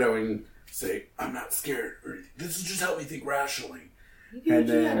Bernardo and say, I'm not scared. Or, this will just help me think rationally. You do And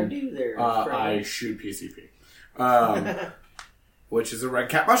what you gotta then do there, I friend. shoot PCP, which is a red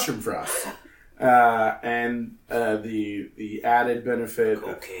cat mushroom for us. And the added benefit...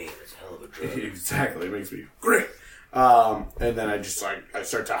 Okay, that's a hell of a drug. Exactly, it makes me great. And then I just I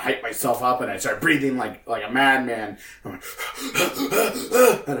start to hype myself up, and I start breathing like a madman. I'm like,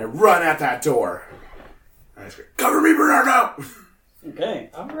 and I run at that door. And I scream, "Cover me, Bernardo!" Okay.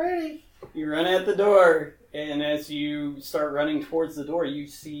 I'm ready. You run at the door, and as you start running towards the door, you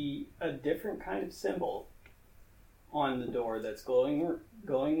see a different kind of symbol on the door that's glowing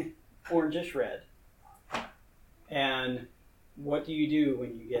orangish red. And what do you do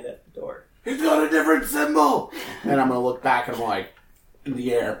when you get at the door? He's got a different symbol! And I'm gonna look back and I'm like, in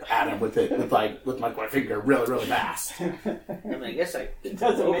the air at him with my finger really, really fast. I mean, I guess it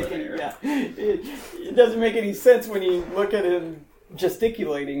doesn't make any it doesn't make any sense when you look at him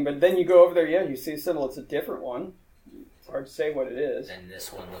gesticulating, but then you go over there, you see a symbol, it's a different one. It's hard to say what it is. And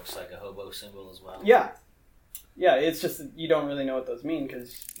this one looks like a hobo symbol as well. Yeah, it's just that you don't really know what those mean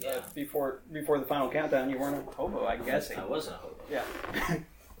because before the final countdown, you weren't a hobo, I'm guessing. I wasn't a hobo. Yeah. I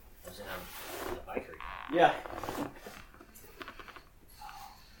was in a biker. Yeah.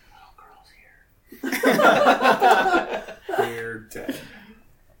 We're dead.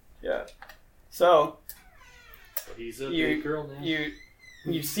 Yeah. So He's a big girl now.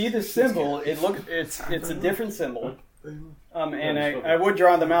 you see the symbol. It's a different symbol. And I would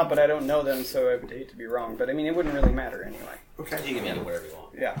draw them out, but I don't know them, so I would hate to be wrong. But I mean, it wouldn't really matter anyway. Okay. You can make it whatever you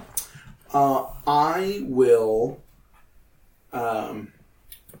want. Yeah. I will.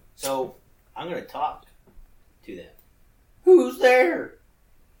 So I'm going to talk to them. Who's there?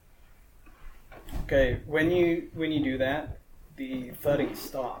 Okay. When you do that, the thudding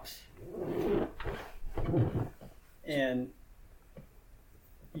stops, and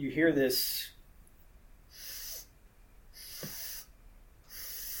you hear this.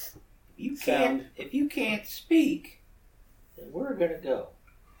 If you can't speak, then we're gonna go.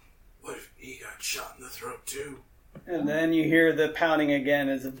 What if he got shot in the throat too? And then you hear the pounding again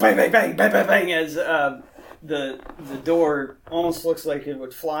as bang, bang, bang, bang, bang, bang, as the door almost looks like it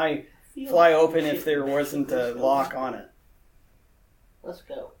would fly open if there wasn't a lock on it. Let's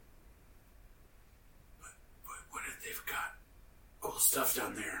go. But what if they've got cool stuff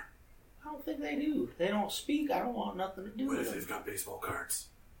down there? I don't think they do. They don't speak. I don't want nothing to do What with if them. they've got baseball cards?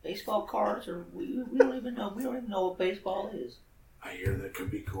 Baseball cards, or we don't even know. We don't even know what baseball is. I hear that could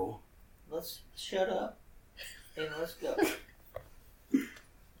be cool. Let's shut up and let's go. Let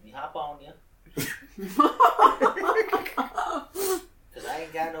me hop on you. Because I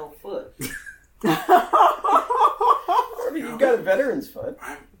ain't got no foot. I mean, you've got a veteran's foot.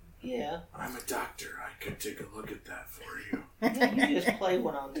 Yeah. I'm a doctor. I could take a look at that for you. Yeah, you just play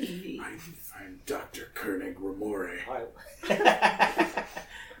one on TV. I'm Dr. Koenig Ramore. All right.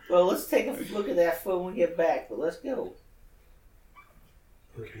 Well, let's take a look at that foot when we get back, but let's go.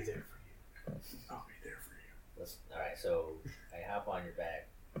 We'll be there for you. I'll be there for you. All right, so I hop on your back.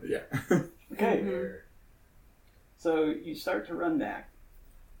 Yeah. Okay. So you start to run back,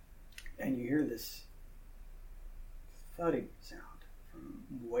 and you hear this thudding sound from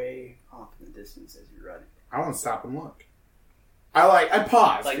way off in the distance as you're running. I want to stop and look. I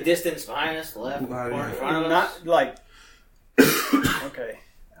pause. Like distance behind us, the left, or in front of us. Not like okay,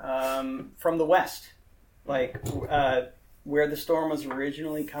 from the west, like where the storm was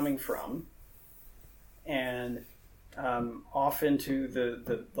originally coming from, and off into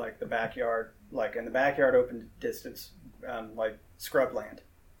the backyard, like in the backyard, open distance, like scrubland,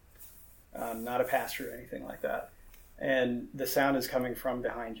 not a pasture or anything like that, and the sound is coming from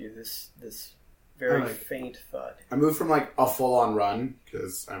behind you. This very faint thud. I moved from like a full-on run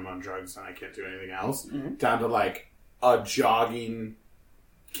because I'm on drugs and I can't do anything else, down to like a jogging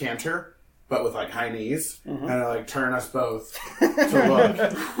canter, but with like high knees, and I like turn us both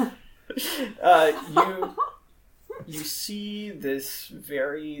to look. You see this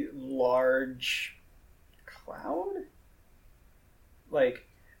very large cloud. Like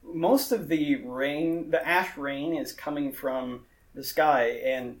most of the rain, the ash rain, is coming from the sky,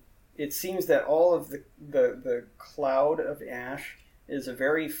 and it seems that all of the cloud of ash is a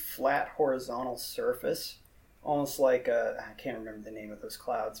very flat horizontal surface, almost like I can't remember the name of those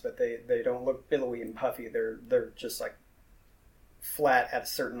clouds, but they don't look billowy and puffy. They're just like flat at a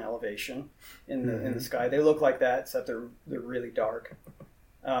certain elevation in the sky. They look like that, except they're really dark.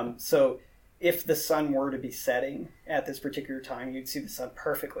 So if the sun were to be setting at this particular time, you'd see the sun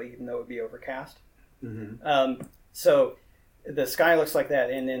perfectly, even though it would be overcast. So the sky looks like that,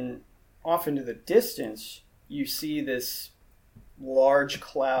 and then off into the distance, you see this large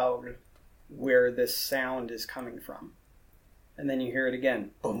cloud where this sound is coming from. And then you hear it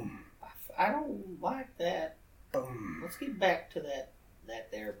again. Boom. I don't like that. Boom. Let's get back to that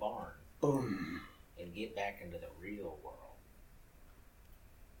there barn. Boom. And get back into the real world.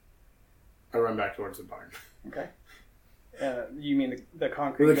 I run back towards the barn. Okay. You mean the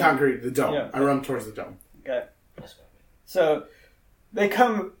concrete? The concrete, the dome. Yeah. I run towards the dome. Okay. Let's go. So they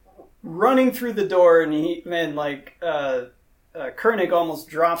come running through the door, and Koenig almost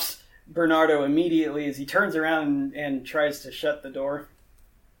drops Bernardo immediately as he turns around and tries to shut the door.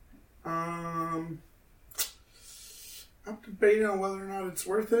 I'm debating on whether or not it's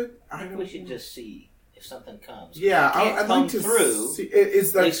worth it. I think we should just see if something comes. Yeah, I'd like to through. see. Is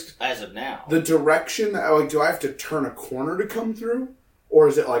At that least as of now. the direction that, like, do I have to turn a corner to come through? Or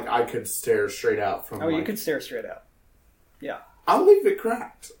is it like I could stare straight out from, you could stare straight out. Yeah. I'll leave it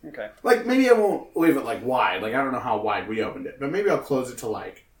cracked. Okay. Like, maybe I won't leave it, like, wide. Like, I don't know how wide we opened it. But maybe I'll close it to,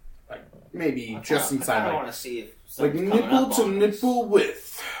 like maybe just inside, I want to see if like, something's coming nipple up to on nipple us.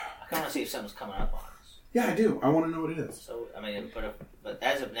 width. I kind of want to see if something's coming up on us. Yeah, I do. I want to know what it is. So, I mean, but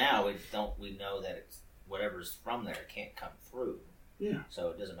as of now, we know that it's whatever's from there can't come through. Yeah. So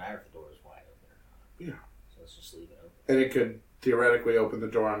it doesn't matter if the door is wide open or not. Yeah. So let's just leave it open. And it could theoretically open the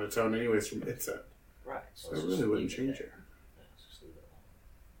door on its own anyways from its end. Right. So let's it just really wouldn't leave change there. it. Yeah, let's just leave it alone.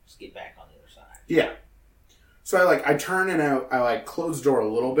 Just get back on the other side. Yeah. So I turn and I close the door a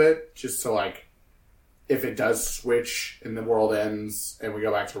little bit just to, like, if it does switch and the world ends and we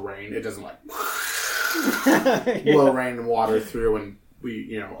go back to rain, it doesn't, like, blow rain and water through and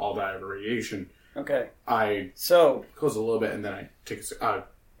we, all die of radiation. Okay. I So close a little bit and then I take a...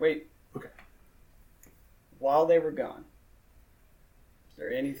 wait. Okay. While they were gone, is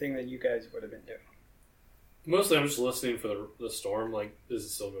there anything that you guys would have been doing? Mostly I'm just listening for the storm. Like, is it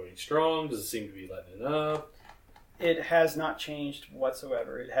still going strong? Does it seem to be letting up? It has not changed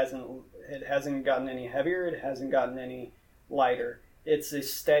whatsoever. It hasn't gotten any heavier. It hasn't gotten any lighter. It's a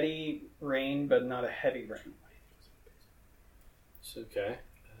steady rain, but not a heavy rain. It's okay.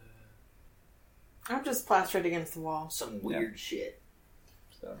 I'm just plastered against the wall Some weird shit.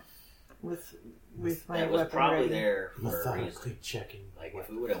 So with my That was weapon probably ready. there for a reason. Methodically checking. Like, if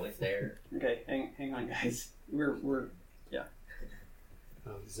we would have went there, okay, hang on, guys. We're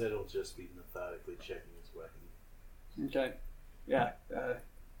Zed'll just be methodically checking his weapon. okay. Yeah.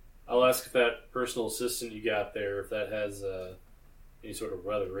 I'll ask if that personal assistant you got there, if that has any sort of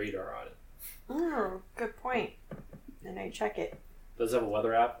weather radar on it. Oh, good point. And I check it. Does it have a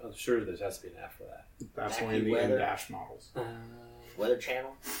weather app? I'm sure there has to be an app for that. That's Back only in in the weather. in-dash models. Weather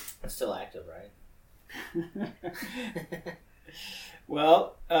Channel, it's still active, right?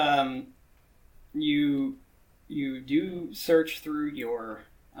 Well, you do search through your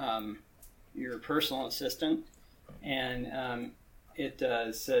personal assistant, and it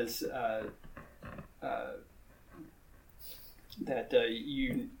says that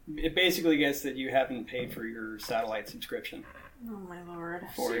it basically gets that you haven't paid for your satellite subscription. Oh my lord.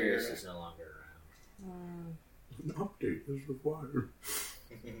 For your, Sirius is no longer around. An update is required.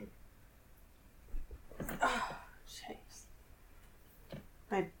 Oh, jeez.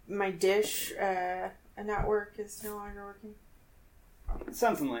 My dish network is no longer working.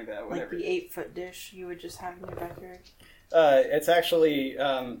 something like that. Like Whatever. the 8-foot dish you would just have in your backyard. It's actually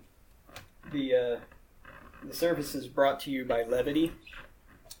the service is brought to you by Levity.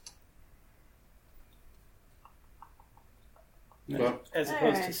 Yeah. As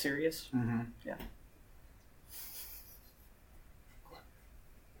opposed to Alright. Sirius. Mm-hmm. Yeah.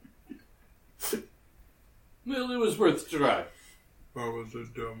 Well, it was worth a try. That was the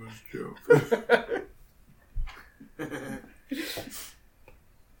dumbest joke.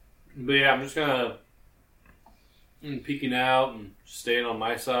 But yeah, I'm just kind of peeking out and staying on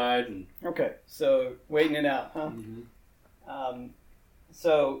my side. And Okay, so waiting it out, huh?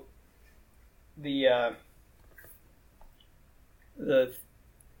 So the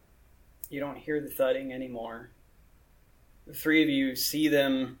you don't hear the thudding anymore. The three of you see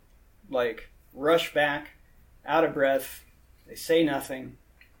them like rush back, out of breath. They say nothing,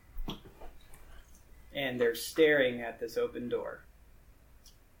 and they're staring at this open door.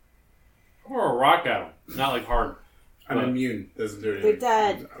 throw a rock at them. Not like hard. I'm But- immune. Doesn't do anything. They're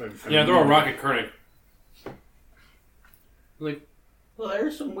dead. I'm Yeah, throw a immune. rock at Koenig. Like, Well,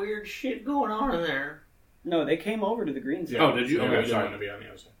 there's some weird shit going on in there. No, they came over to the green zone. Yeah. Oh, did you? Yeah, Okay, I didn't sorry. want to be on the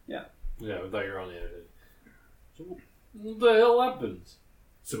other side. yeah, I thought you were on the other side. So, what the hell happens?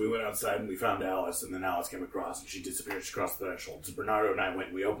 So we went outside and we found Alice, and then Alice came across and she disappeared. She crossed the threshold. So Bernardo and I went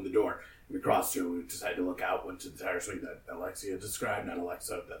and we opened the door. And we crossed her and we decided to look out, went to the tire swing that Alexia described. Not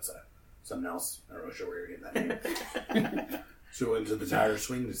Alexa, that's something else. I don't know sure where you're getting that name. So we went to the tire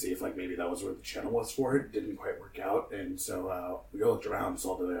swing to see if maybe that was where the channel was for it. Didn't quite work out. And so we looked around and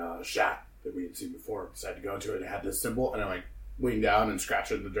saw the shack that we had seen before. Decided to go to it. It had this symbol. And I leaned down and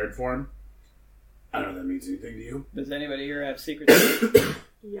scratched it in the dirt for him. I don't know if that means anything to you. Does anybody here have secrets?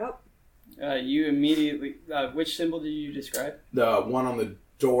 Yep. You immediately. Which symbol did you describe? The one on the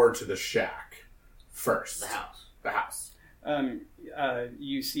door to the shack first. The house. The house.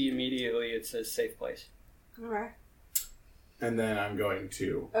 You see immediately it says safe place. Alright. And then I'm going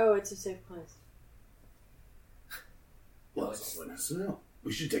to... Oh, it's a safe place. Well, that's all I want to know.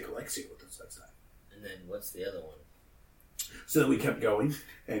 We should take Alexia with us next time. And then what's the other one? So then we kept going,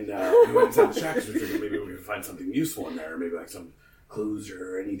 and we went inside the shack because we figured maybe we could find something useful in there, maybe like some clues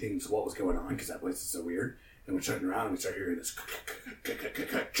or anything to what was going on, because that place is so weird. And we're turning around and we start hearing this,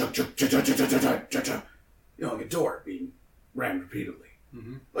 you know, like a door being rammed repeatedly.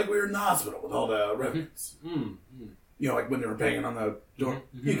 Mm-hmm. Like we were in the hospital with all the residents. Mm-hmm. You know, like when they were banging on the door.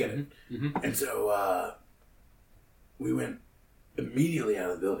 Mm-hmm. You get it. Mm-hmm. And so we went immediately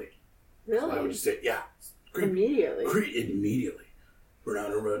out of the building. Really? So I would just say, yeah. Immediately? Immediately.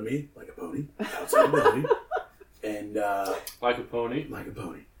 Bernardo rode me like a pony outside the building. And like a pony? Like a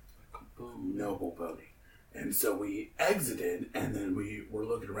pony. Noble pony. And so we exited, and then we were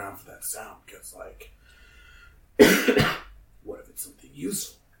looking around for that sound, because, like, what if it's something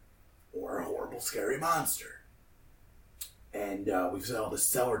useful? Or a horrible, scary monster? And we saw all the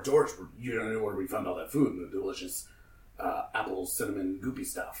cellar doors. You don't know where we found all that food, and the delicious apple, cinnamon, goopy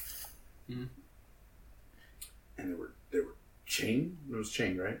stuff. Mm-hmm. And they were chained? It was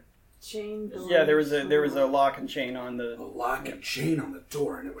chained, right? Chain. Yeah, there was a lock and chain on the... A lock and chain on the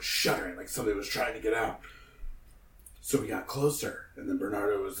door, and it was shuddering like somebody was trying to get out. So we got closer, and then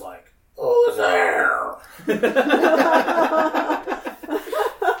Bernardo was like, "Who's there?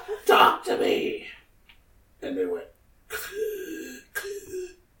 Talk to me." And they went,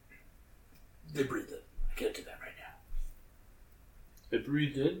 they breathed in. I can't do that right now. They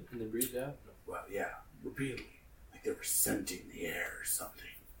breathed in and they breathed out? Well, yeah, repeatedly. Like they were scenting the air or something.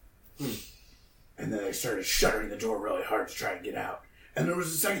 And then they started shuttering the door really hard to try and get out. And there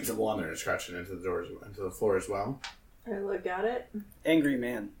was a second symbol on there scratching into the doors, into the floor as well. I look at it. Angry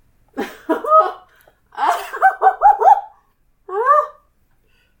man.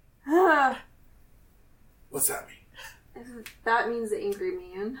 What's that mean? That means angry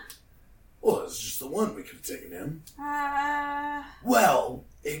man. Well, it's just the one. We could have taken him. Well,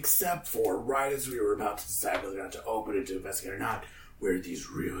 except for right as we were about to decide whether or not to open it to investigate or not, we heard these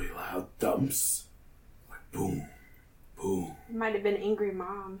really loud thumps. Like boom, boom. It might have been angry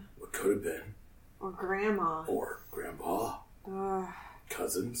mom. What could have been. Or grandma. Or grandpa.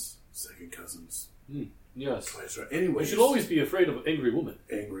 Cousins. Second cousins. Yes. Right. Anyway, you should always be afraid of angry woman.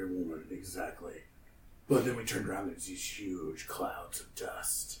 Angry woman, exactly. But then we turned around and there's these huge clouds of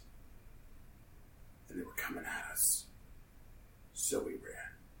dust. And they were coming at us. So we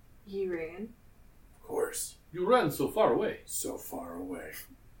ran. You ran? Of course. You ran so far away. So far away.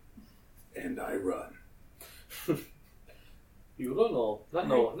 And I run. You run all... Not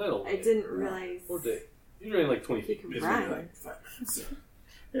all I day. didn't realize... All day. You ran like 20 feet. It's run. only like 5 minutes.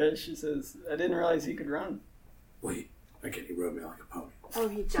 Yeah, she says, I didn't realize he could run. Wait, again, he rode me like a pony. Oh,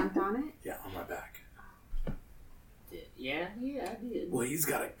 he jumped on it? Yeah, on my back. Yeah, I did. Well, he's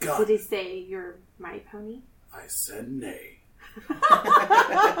got a gun. Did he say, "You're my pony"? I said nay.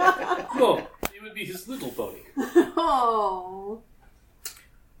 No, it would be his little pony. Oh.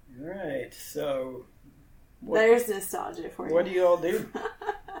 Alright, so... There's nostalgia for you. What do you all do?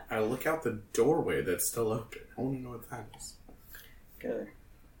 I look out the doorway that's still open. I want to know what that is. Okay.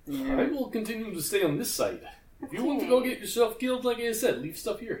 I will continue to stay on this side. If you want to go get yourself killed, like I said, leave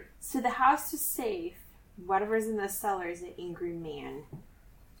stuff here. So the house is safe. Whatever's in the cellar is an angry man.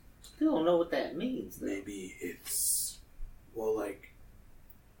 Still don't know what that means. Maybe it's... Well, like...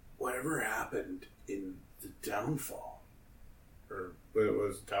 Whatever happened in the downfall. Or... It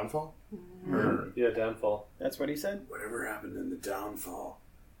was downfall? Mm-hmm. Or, Yeah, downfall. That's what he said? whatever happened in the downfall.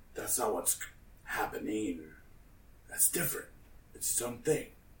 That's not what's happening. That's different. It's its own thing.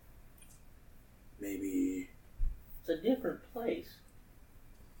 Maybe... It's a different place.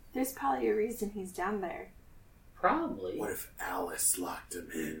 There's probably a reason he's down there. Probably. What if Alice locked him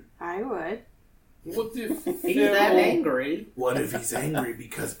in? I would. What if He's that angry. What if he's angry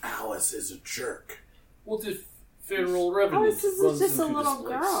because Alice is a jerk? What if Feral Revenant Alice is runs just a into little this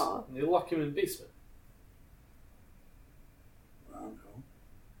place girl. and they lock him in the basement? I don't know.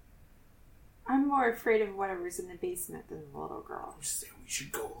 I'm more afraid of whatever's in the basement than the little girl. I'm just saying we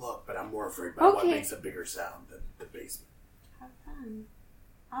should go look, but I'm more afraid by what Okay. makes a bigger sound than the basement. Have fun.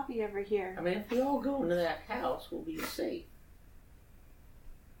 I'll be over here. I mean, if we all go into that house, we'll be safe.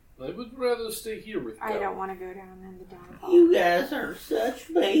 I would rather stay here with I Cal. don't want to go down in the downfall. You guys are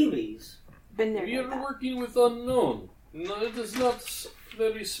such babies. Been there, We done are that. working with unknown. No, it is not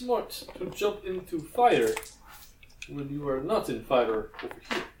very smart to jump into fire when you are not in fire over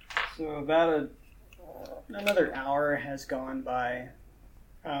here. So about another hour has gone by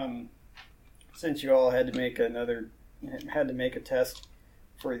since you all had to make a test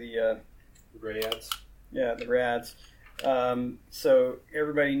for the Rads. the rads. So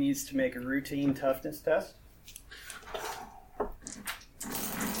everybody needs to make a routine toughness test.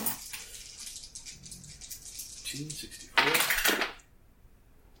 Team 64.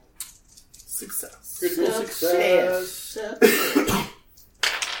 Critical success.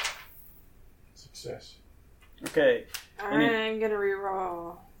 Success. Okay, I'm gonna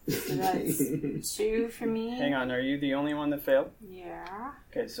reroll. So that's 2 for me. hang on. Are you the only one that failed? Yeah.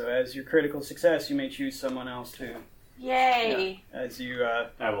 Okay, so as your critical success, you may choose someone else to. Yay! As you,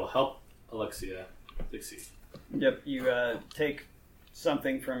 I will help Alexia succeed. you take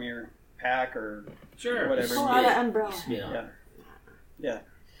something from your pack or Sure. whatever. Pull out an umbrella. Yeah.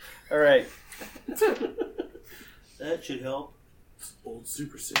 All right. That should help. Old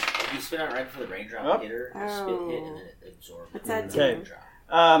superstition. If you spin out right before the raindrop Oh. hit her, spit hit, and then it absorbs. What's that the do?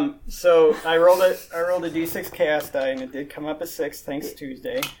 Okay. So I rolled a D6 chaos die, and it did come up a 6. Thanks,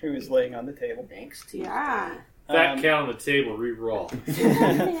 Tuesday, who is laying on the table. Thanks to Yeah. Fat cat on the table, re-roll.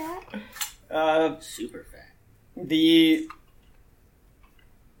 super fat. The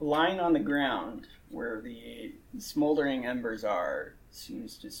line on the ground where the smoldering embers are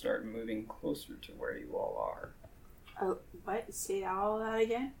seems to start moving closer to where you all are. Oh, what? Say all that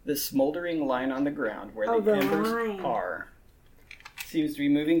again? The smoldering line on the ground where Oh, the the embers line. are seems to be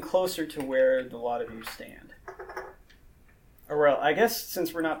moving closer to where the lot of you stand. Or well, I guess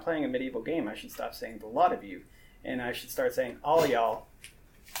since we're not playing a medieval game, I should stop saying the lot of you, and I should start saying all y'all.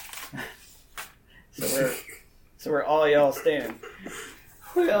 so where all y'all stand.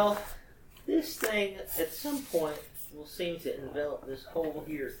 Well, this thing at some point will seem to envelop this whole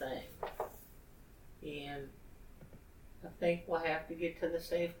here thing, and I think we'll have to get to the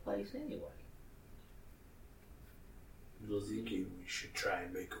safe place anyway. Thinking we should try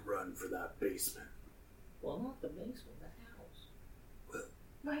and make a run for that basement. Well, not the basement, the house.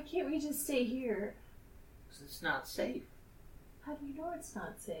 Why can't we just stay here? 'Cause it's not safe. How do you know it's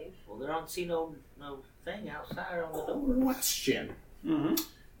not safe? Well, they don't see no thing outside on the door. Question. Mm-hmm.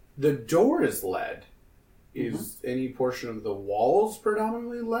 The door is lead. Is any portion of the walls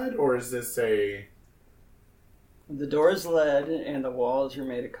predominantly lead, or is this a... The door is lead, and the walls are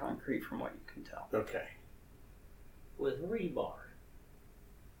made of concrete, from what you can tell. Okay. With rebar.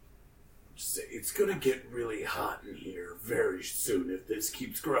 It's gonna get really hot in here very soon if this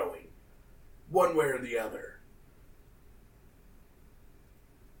keeps growing. One way or the other.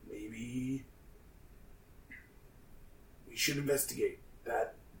 Maybe we should investigate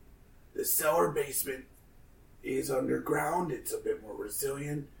that. The cellar basement is underground. It's a bit more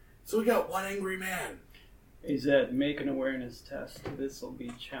resilient. So we got one angry man. Is that make an awareness test? This will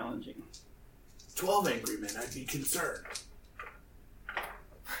be challenging. 12 angry men, I'd be concerned.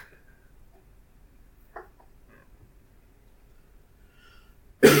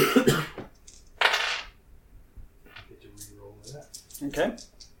 Get to re-roll that. Okay.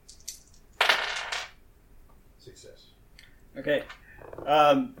 Success. Okay.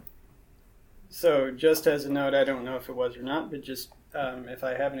 So just as a note, I don't know if it was or not, but just if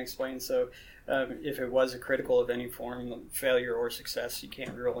I haven't explained, so if it was a critical of any form, failure or success, you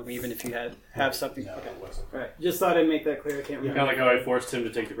can't roll them, even if you have something. No, Okay. it wasn't. All right. Just thought I'd make that clear. I can't remember. Kind of like how I forced him to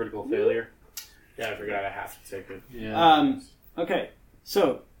take the critical failure. Yeah, I forgot I have to take it. Yeah. Okay.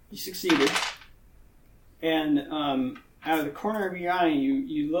 So you succeeded, and out of the corner of your eye,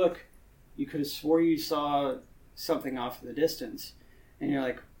 you look. You could have swore you saw something off in the distance, and you're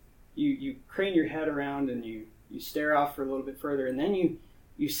like, you crane your head around and you stare off for a little bit further, and then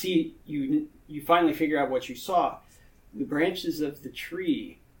you see you finally figure out what you saw. The branches of the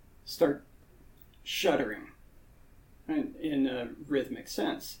tree start shuddering in a rhythmic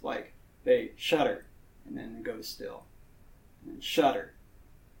sense, like they shudder and then go still, and then shudder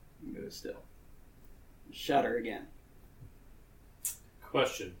and go still, and shudder again.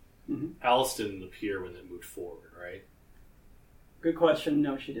 Question. Mhm. Alice didn't appear when it moved forward, right? Good question.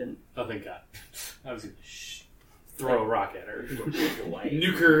 No, she didn't. Oh, thank God. I was going to throw a rock at her. Nuke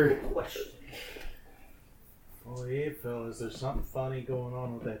Nuke her. Question. Oh, yeah, fellas, there's something funny going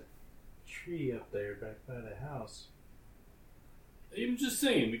on with that tree up there back by the house. I'm just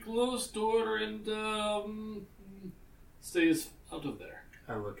saying, we close door and stays out of there.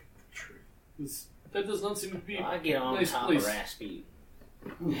 I look at the tree. That does not seem to be I get on nice top place. of Raspy.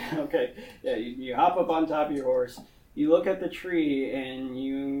 Okay. Yeah, you hop up on top of your horse. You look at the tree and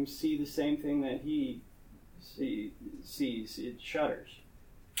you see the same thing that he sees. It shudders.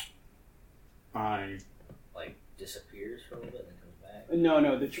 I Disappears for a little bit and then comes back.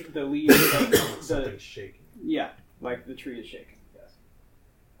 No, the leaves. Something's shaking. Yeah, like the tree is shaking. Yes.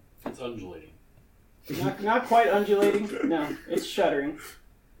 It's undulating. Not quite undulating. No, it's shuddering.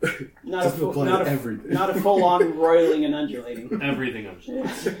 Not Doesn't apply to everything. Not a full on roiling and undulating. Everything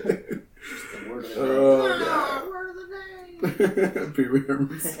undulates. The word of the day. Oh, Word of the day. Beware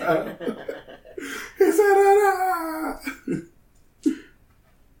missile. Is that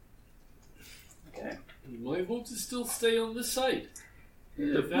Okay. stay on this side.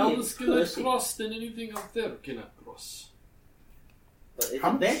 You're The valves being cannot pussy. cross, then anything up there cannot cross. But it's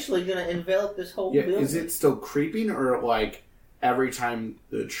How much- eventually going to envelop this whole Yeah, building. is it still creeping, or like every time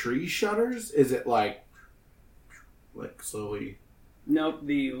the tree shudders, is it like slowly? Nope,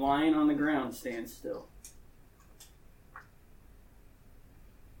 the line on the ground stands still.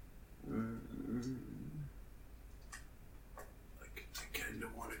 I kind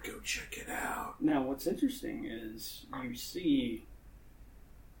of want to go check it out. Now, what's interesting is you see,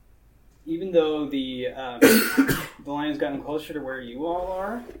 even though the the line's gotten closer to where you all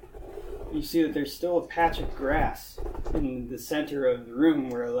are, you see that there's still a patch of grass in the center of the room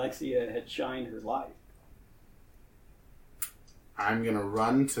where Alexia had shined her light. I'm gonna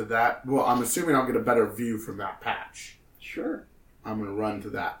run to that. Well, I'm assuming I'll get a better view from that patch. Sure. I'm gonna run to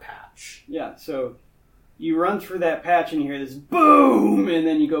that patch. Yeah, so you run through that patch and you hear this boom, and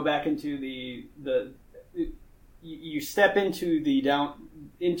then you go back into you step into the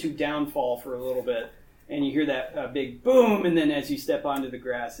downfall for a little bit, and you hear that big boom, and then as you step onto the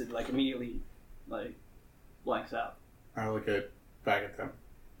grass, it immediately blanks out. I look back at them.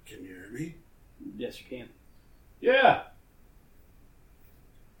 Can you hear me? Yes, you can. Yeah.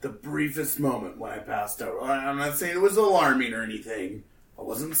 The briefest moment when I passed out. I'm not saying it was alarming or anything. I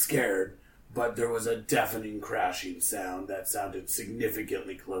wasn't scared, but there was a deafening crashing sound that sounded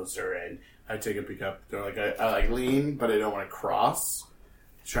significantly closer, and I take a peek up. They're I lean, but I don't want to cross.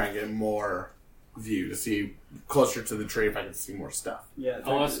 Try and get more view to see closer to the tree if I can see more stuff. Yeah,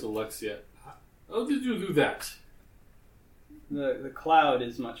 I'll ask Alexia, how did you do that? the cloud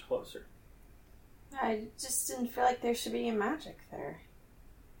is much closer. I just didn't feel like there should be a magic there.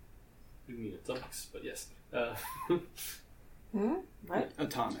 You mean atomics, but yes. What?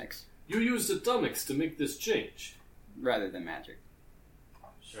 Atomics You used atomics to make this change. rather than magic.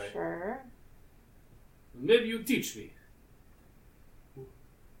 Right. Sure. Maybe you teach me.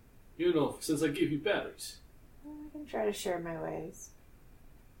 You know, since I gave you batteries. I can try to share my ways.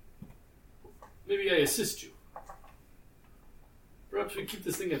 Maybe I assist you. Perhaps we keep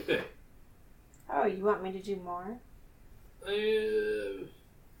this thing at bay. Oh, you want me to do more? I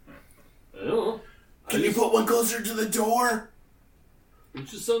don't know. Can you put one closer to the door? It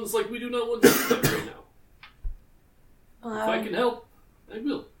just sounds like we do not want to do that right now. If I can help, I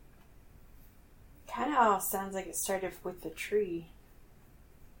will. Kind of all sounds like it started with the tree.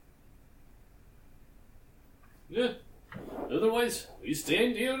 Yeah. Otherwise, we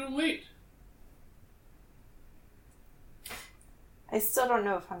stand here and wait. I still don't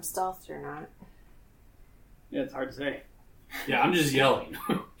know if I'm stealthed or not. Yeah, it's hard to say. Yeah, I'm just yelling.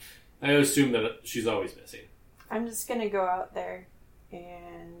 I assume that she's always missing. I'm just gonna go out there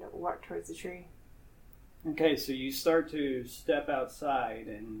and walk towards the tree. Okay, so you start to step outside,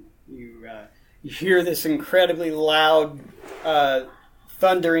 and you hear this incredibly loud,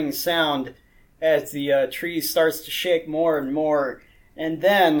 thundering sound as the tree starts to shake more and more. And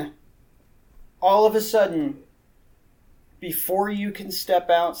then, all of a sudden, before you can step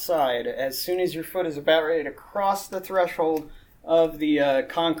outside, as soon as your foot is about ready to cross the threshold of the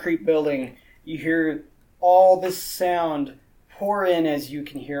concrete building, you hear all this sound pour in as you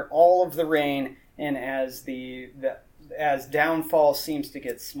can hear all of the rain. And as as downfall seems to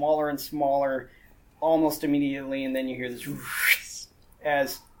get smaller and smaller, almost immediately, and then you hear this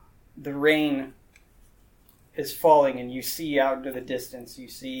as the rain is falling, and you see out into the distance, you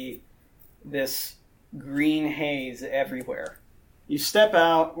see this green haze everywhere. You step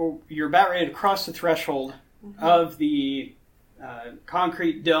out, you're about ready to cross the threshold of the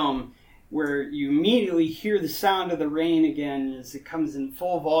concrete dome, where you immediately hear the sound of the rain again as it comes in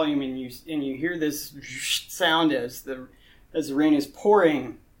full volume, and you hear this sound as the rain is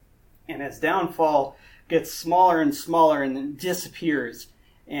pouring, and as downfall gets smaller and smaller and then disappears,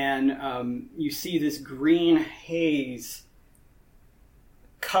 and you see this green haze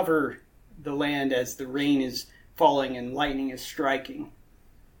cover the land as the rain is falling and lightning is striking,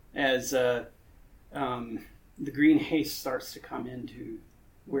 as the green haze starts to come into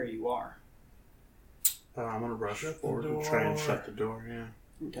where you are. I'm gonna rush Shut the forward and door. try and shut the door. Yeah.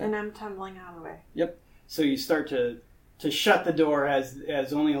 Okay. And I'm tumbling out of the way. Yep. So you start to shut the door as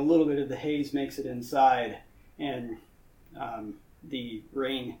only a little bit of the haze makes it inside, and the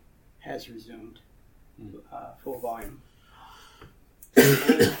rain has resumed full volume. The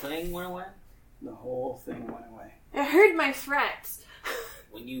whole thing went away? The whole thing went away. I heard my threats.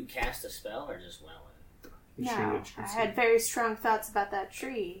 When you cast a spell or just went away? No, I had very strong thoughts about that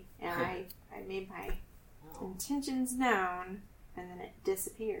tree, and I made my intentions known, and then it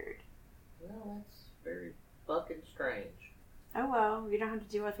disappeared. Well, that's very fucking strange. Oh well, we don't have to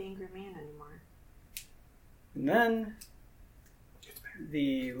deal with the angry man anymore. And then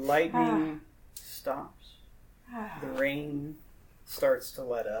the lightning stops. The rain starts to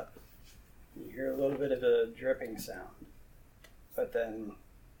let up. You hear a little bit of a dripping sound. But then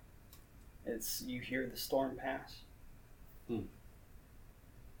you hear the storm pass.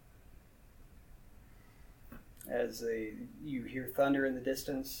 As you hear thunder in the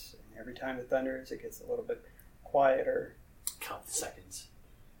distance, and every time it thunders, it gets a little bit quieter. Count the seconds.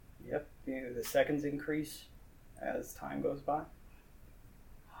 Yep, the seconds increase as time goes by.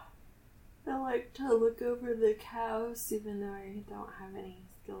 I like to look over the cows, even though I don't have any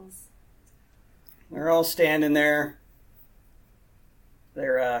skills. They're all standing there.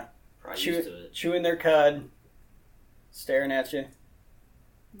 They're Probably used to it. chewing their cud, staring at you.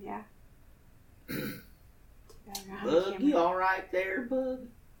 Yeah. Bug, you alright there, Bug?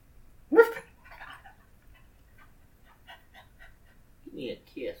 Give me a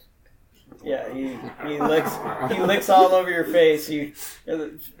kiss. Yeah, he licks all over your face. You,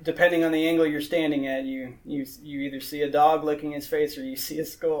 depending on the angle you're standing at, you either see a dog licking his face or you see a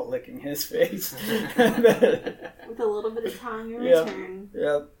skull licking his face. With a little bit of tongue in return.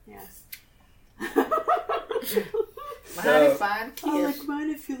 Yep. Yes. Mighty fine kiss. I like mine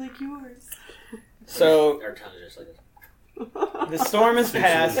if you like yours. So Our tongues are just like this. the storm is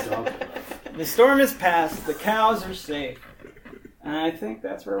past. The storm is past. The cows are safe. And I think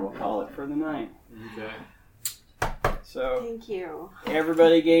that's where we'll call it for the night. Okay. So Thank you.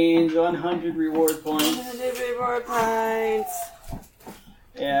 everybody gains 100 reward points. 100 reward points.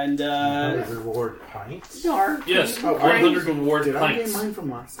 And reward pints. Darn. Yes, Oh, 100 reward Did I get pints. mine from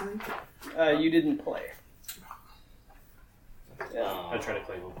last time? you didn't play. I tried to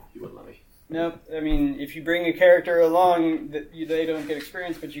claim them. You wouldn't let me. Nope. I mean, if you bring a character along, they don't get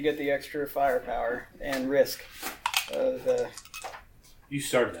experience, but you get the extra firepower and risk of. You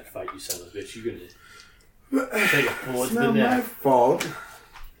started that fight, you son of a bitch. You're gonna take a bullet It's to the not my neck. fault.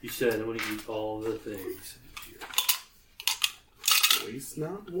 You said I'm gonna eat all the things. At least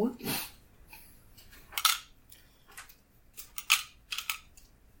not one.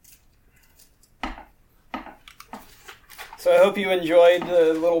 So I hope you enjoyed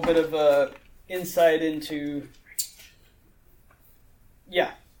a little bit of insight into.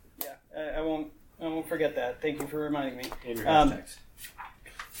 Yeah. I won't forget that. Thank you for reminding me. And your hashtags.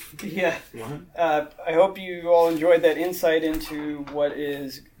 Yeah. What? I hope you all enjoyed that insight into what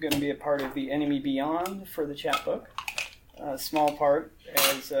is going to be a part of the Enemy Beyond for the chapbook. A small part,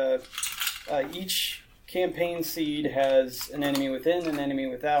 as each campaign seed has an enemy within, an enemy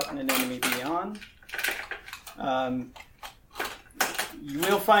without, and an enemy beyond. You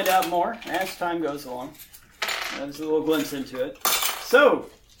will find out more as time goes along. There's a little glimpse into it. So,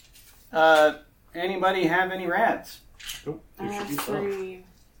 anybody have any rads? Nope. I have 3.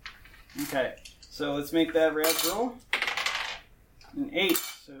 Okay, so let's make that rad roll. An 8,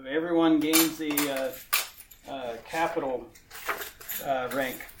 so everyone gains the capital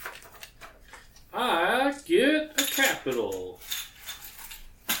rank. I get a capital.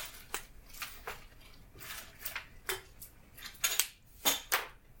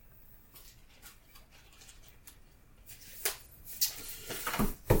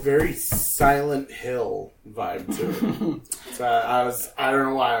 Very Silent Hill vibe to it. So I don't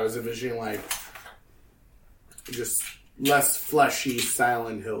know why I was envisioning like just less fleshy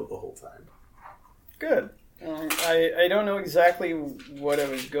Silent Hill the whole time. Good. I don't know exactly what I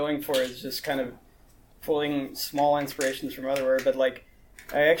was going for. It's just kind of pulling small inspirations from everywhere, but like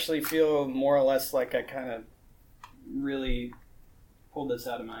I actually feel more or less like I kind of really pulled this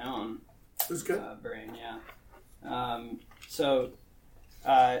out of my own It was good. brain. Yeah.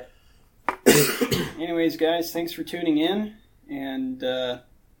 Anyways, guys, thanks for tuning in, and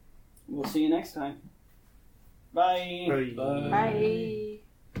we'll see you next time. Bye. Bye.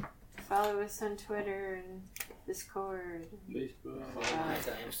 Follow us on Twitter and Discord. Facebook. Follow me on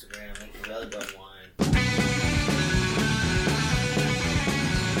Instagram, make your belly button wine.